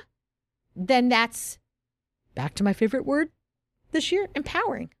come, then that's, back to my favorite word this year,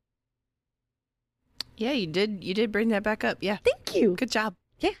 empowering. Yeah, you did bring that back up. Yeah. Thank you. Good job.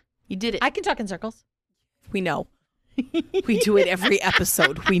 Yeah. You did it. I can talk in circles. We know. We do it every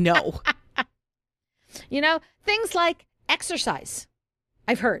episode. We know. Things like exercise.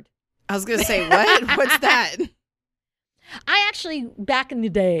 I've heard. I was going to say, what? What's that? I actually, back in the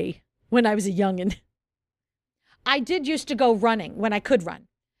day when I was a youngin', I did used to go running when I could run.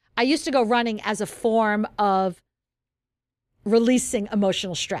 I used to go running as a form of releasing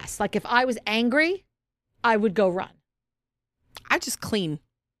emotional stress. Like if I was angry, I would go run. I just clean.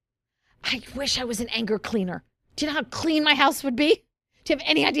 I wish I was an anger cleaner. Do you know how clean my house would be? Do you have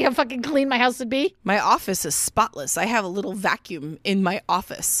any idea how fucking clean my house would be? My office is spotless. I have a little vacuum in my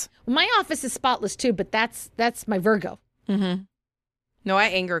office. Well, my office is spotless too, but that's my Virgo. Mm-hmm. No, I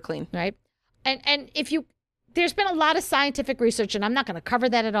anger clean. Right? And if you... There's been a lot of scientific research, and I'm not going to cover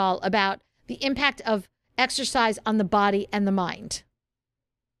that at all, about the impact of exercise on the body and the mind.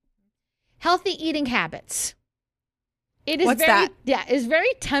 Healthy eating habits. What's that? Yeah, it's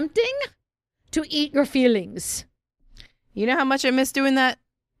very tempting to eat your feelings. You know how much I miss doing that?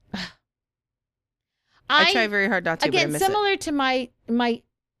 I try very hard not to, again, but I miss similar to my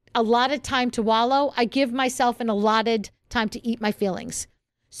allotted time to wallow, I give myself an allotted time to eat my feelings.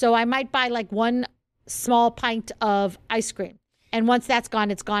 So I might buy like one small pint of ice cream. And once that's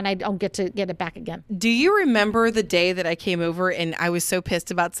gone, it's gone. I don't get to get it back again. Do you remember the day that I came over and I was so pissed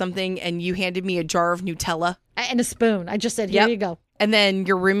about something and you handed me a jar of Nutella? And a spoon. I just said, here you go. And then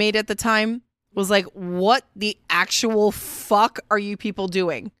your roommate at the time was like, what the actual fuck are you people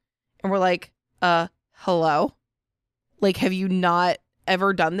doing? And we're like, hello? Like, have you not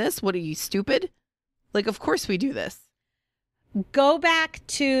ever done this? What, are you stupid? Like, of course we do this. Go back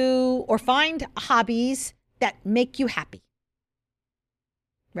to or find hobbies that make you happy,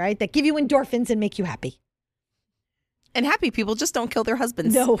 right? That give you endorphins and make you happy. And happy people just don't kill their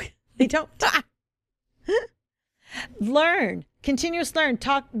husbands. No, they don't. Learn, continuous learn,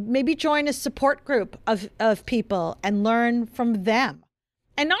 talk, maybe join a support group of people and learn from them.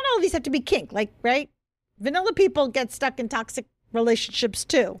 And not all of these have to be kink, like, right? Vanilla people get stuck in toxic relationships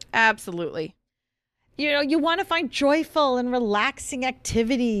too. Absolutely. You want to find joyful and relaxing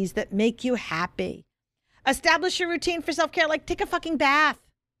activities that make you happy. Establish a routine for self-care, like take a fucking bath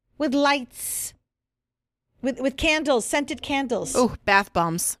with lights, with candles, scented candles. Oh, bath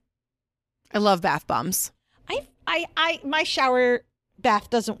bombs. I love bath bombs. My shower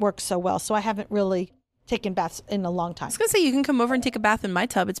bath doesn't work so well, so I haven't really taken baths in a long time. I was going to say, you can come over and take a bath in my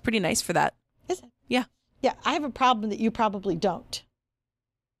tub. It's pretty nice for that. Is it? Yeah. Yeah, I have a problem that you probably don't.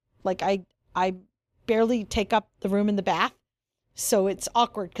 Like I barely take up the room in the bath So it's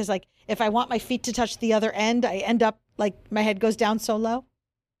awkward because, like, if I want my feet to touch the other end, I end up like my head goes down so low.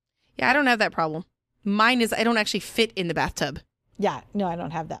 Yeah, I don't have that problem. Mine is I don't actually fit in the bathtub. Yeah, no, I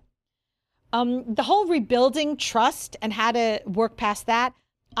don't have that. The whole rebuilding trust and how to work past that,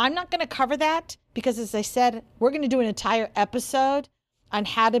 I'm not going to cover that because, as I said, we're going to do an entire episode on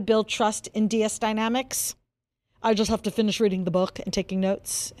how to build trust in DS Dynamics. I just have to finish reading the book and taking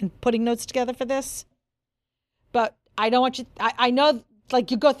notes and putting notes together for this. But I don't want you, I know,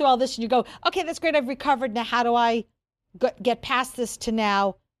 like, you go through all this and you go, okay, that's great, I've recovered. Now, how do I get past this to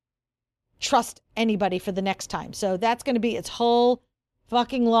now trust anybody for the next time? So that's going to be its whole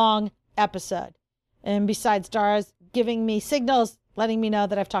fucking long episode. And besides, Dara's giving me signals, letting me know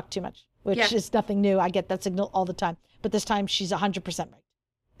that I've talked too much, which is nothing new. I get that signal all the time. But this time she's 100% right.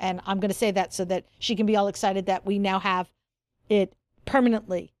 And I'm going to say that so that she can be all excited that we now have it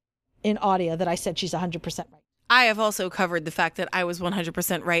permanently in audio that I said she's 100% right. I have also covered the fact that I was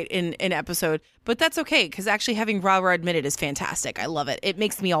 100% right in an episode, but that's okay because actually having Rara admit it is fantastic. I love it. It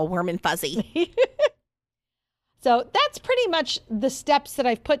makes me all warm and fuzzy. So that's pretty much the steps that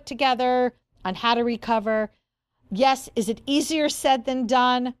I've put together on how to recover. Yes. Is it easier said than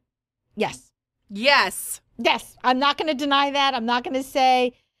done? Yes. Yes. Yes. I'm not going to deny that. I'm not going to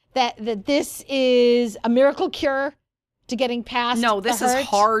say that this is a miracle cure to getting past. No, this is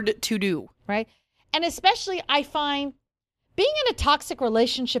hard to do. Right. And especially I find being in a toxic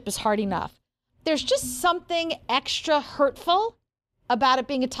relationship is hard enough. There's just something extra hurtful about it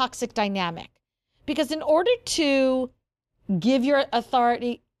being a toxic dynamic. Because in order to give your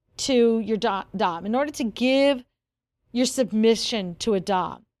authority to your Dom, in order to give your submission to a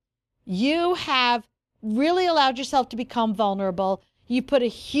Dom, you have really allowed yourself to become vulnerable. You put a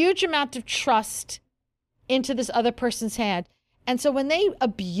huge amount of trust into this other person's hand. And so when they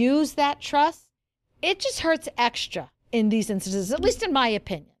abuse that trust, it just hurts extra in these instances, at least in my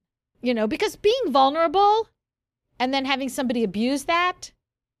opinion. You know, because being vulnerable and then having somebody abuse that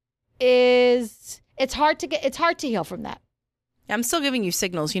it's hard to heal from that. I'm still giving you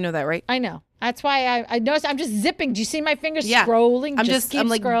signals. You know that, right? I know. That's why I noticed I'm just zipping. Do you see my fingers scrolling? I'm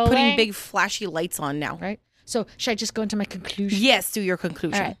like scrolling. Putting big flashy lights on now. Right. So should I just go into my conclusion? Yes, do your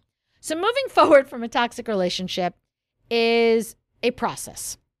conclusion. All right. So moving forward from a toxic relationship is a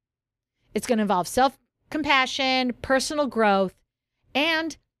process. It's going to involve self-compassion, personal growth,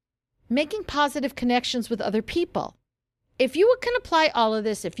 and making positive connections with other people. If you can apply all of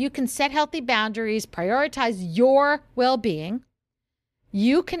this, if you can set healthy boundaries, prioritize your well-being,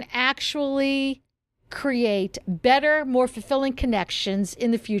 you can actually create better, more fulfilling connections in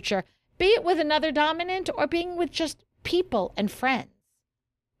the future, be it with another dominant or being with just people and friends.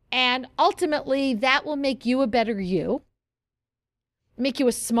 And ultimately, that will make you a better you, make you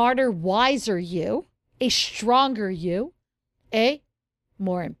a smarter, wiser you, a stronger you, a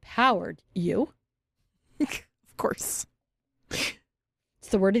more empowered you. Of course. It's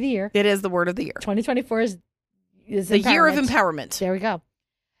the word of the year. It is the word of the year. 2024 is the year of empowerment. There we go.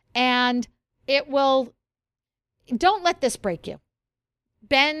 And it will, don't let this break you.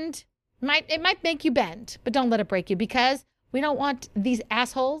 It might make you bend, but don't let it break you because we don't want these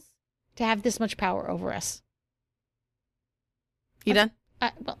assholes to have this much power over us. You done?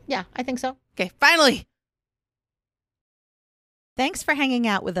 Well, yeah, I think so. Okay, finally. Thanks for hanging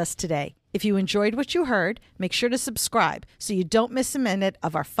out with us today. If you enjoyed what you heard, make sure to subscribe so you don't miss a minute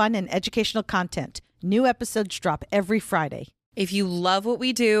of our fun and educational content. New episodes drop every Friday. If you love what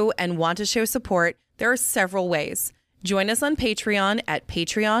we do and want to show support, there are several ways. Join us on Patreon at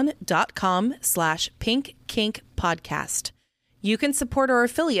patreon.com/pinkkinkpodcast. You can support our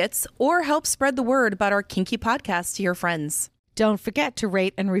affiliates or help spread the word about our kinky podcast to your friends. Don't forget to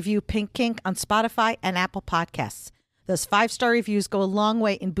rate and review Pink Kink on Spotify and Apple Podcasts. Those 5-star reviews go a long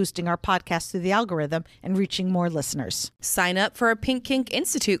way in boosting our podcast through the algorithm and reaching more listeners. Sign up for our Pink Kink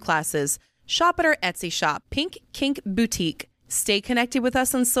Institute classes. Shop at our Etsy shop, Pink Kink Boutique. Stay connected with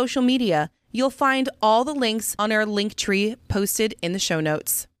us on social media. You'll find all the links on our Linktree posted in the show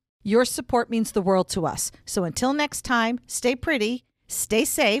notes. Your support means the world to us. So until next time, stay pretty, stay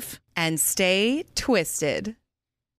safe, and stay twisted.